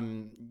podcast,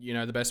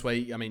 the best way,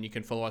 you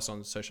can follow us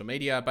on social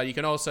media, but you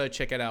can also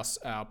check out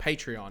our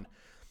Patreon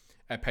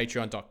at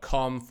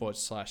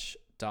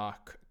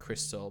patreon.com/Dark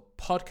Crystal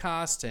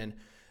Podcast. And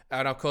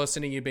of course,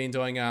 Cindy, you've been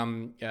doing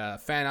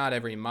fan art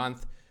every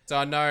month. So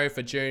I know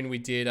for June we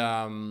did,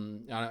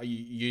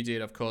 you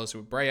did, of course,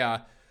 with Brea.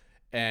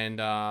 And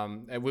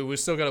we're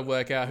still got to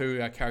work out who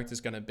our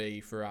character's going to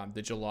be for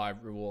the July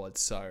rewards.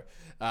 So,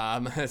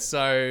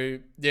 you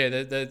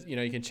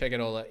can check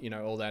it all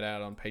that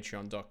out on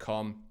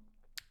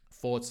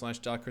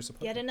patreon.com/Dark Crystal.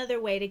 Yet another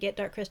way to get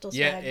Dark Crystal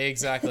swag. Yeah,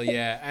 exactly.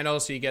 Yeah, and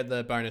also you get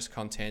the bonus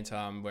content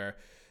where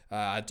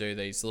I do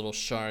these little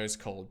shows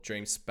called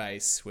Dream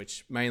Space,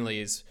 which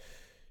mainly is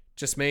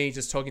just me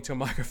just talking to a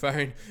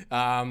microphone,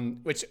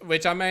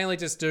 which I mainly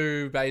just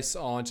do based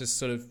on just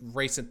sort of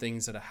recent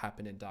things that have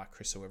happened in Dark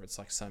Crystal, whether it's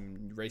like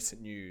some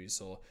recent news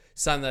or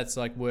something that's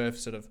like worth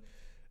sort of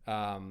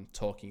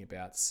talking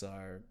about.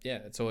 So yeah,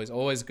 it's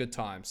always a good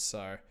time.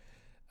 So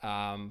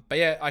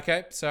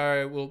okay,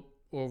 so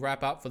we'll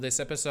wrap up for this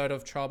episode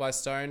of Trial by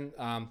Stone.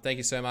 Thank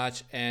you so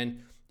much,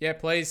 and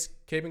please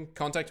keep in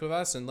contact with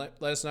us and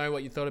let us know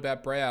what you thought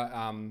about Brea.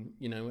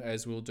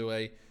 As we'll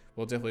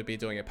definitely be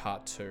doing a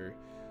part 2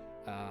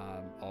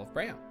 of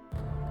Brea.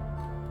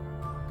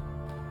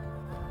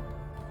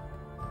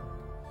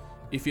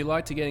 If you'd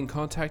like to get in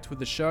contact with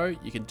the show,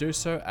 you can do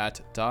so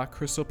at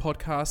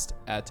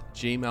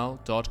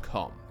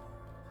darkcrystalpodcast@gmail.com.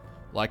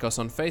 Like us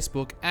on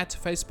Facebook at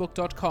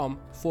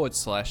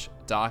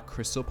facebook.com/Dark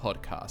Crystal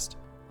Podcast.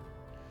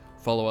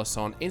 Follow us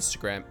on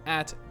Instagram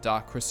at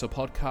Dark Crystal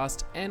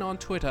Podcast and on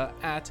Twitter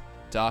at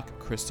Dark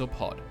Crystal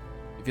Pod.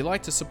 If you'd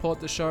like to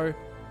support the show,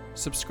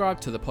 subscribe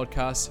to the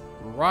podcast,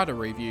 write a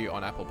review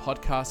on Apple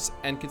Podcasts,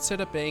 and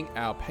consider being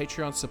our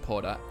Patreon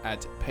supporter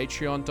at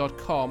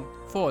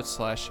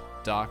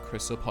patreon.com/Dark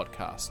Crystal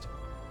Podcast.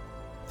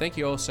 Thank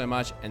you all so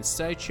much, and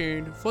stay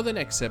tuned for the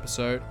next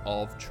episode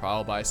of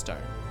Trial by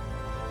Stone.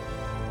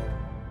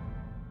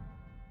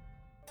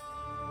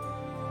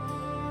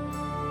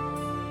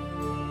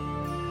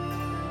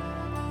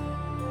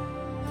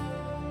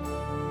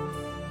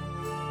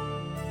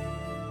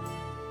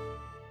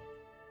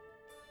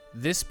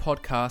 This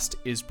podcast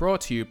is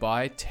brought to you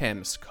by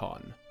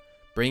ThamesCon,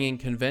 bringing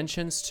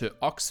conventions to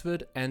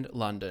Oxford and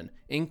London,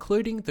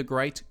 including the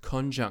Great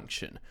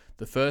Conjunction,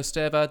 the first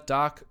ever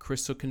Dark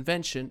Crystal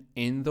convention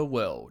in the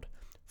world.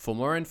 For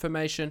more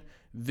information,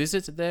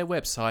 visit their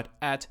website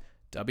at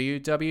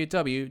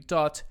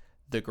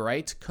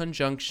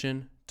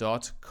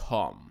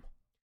www.thegreatconjunction.com.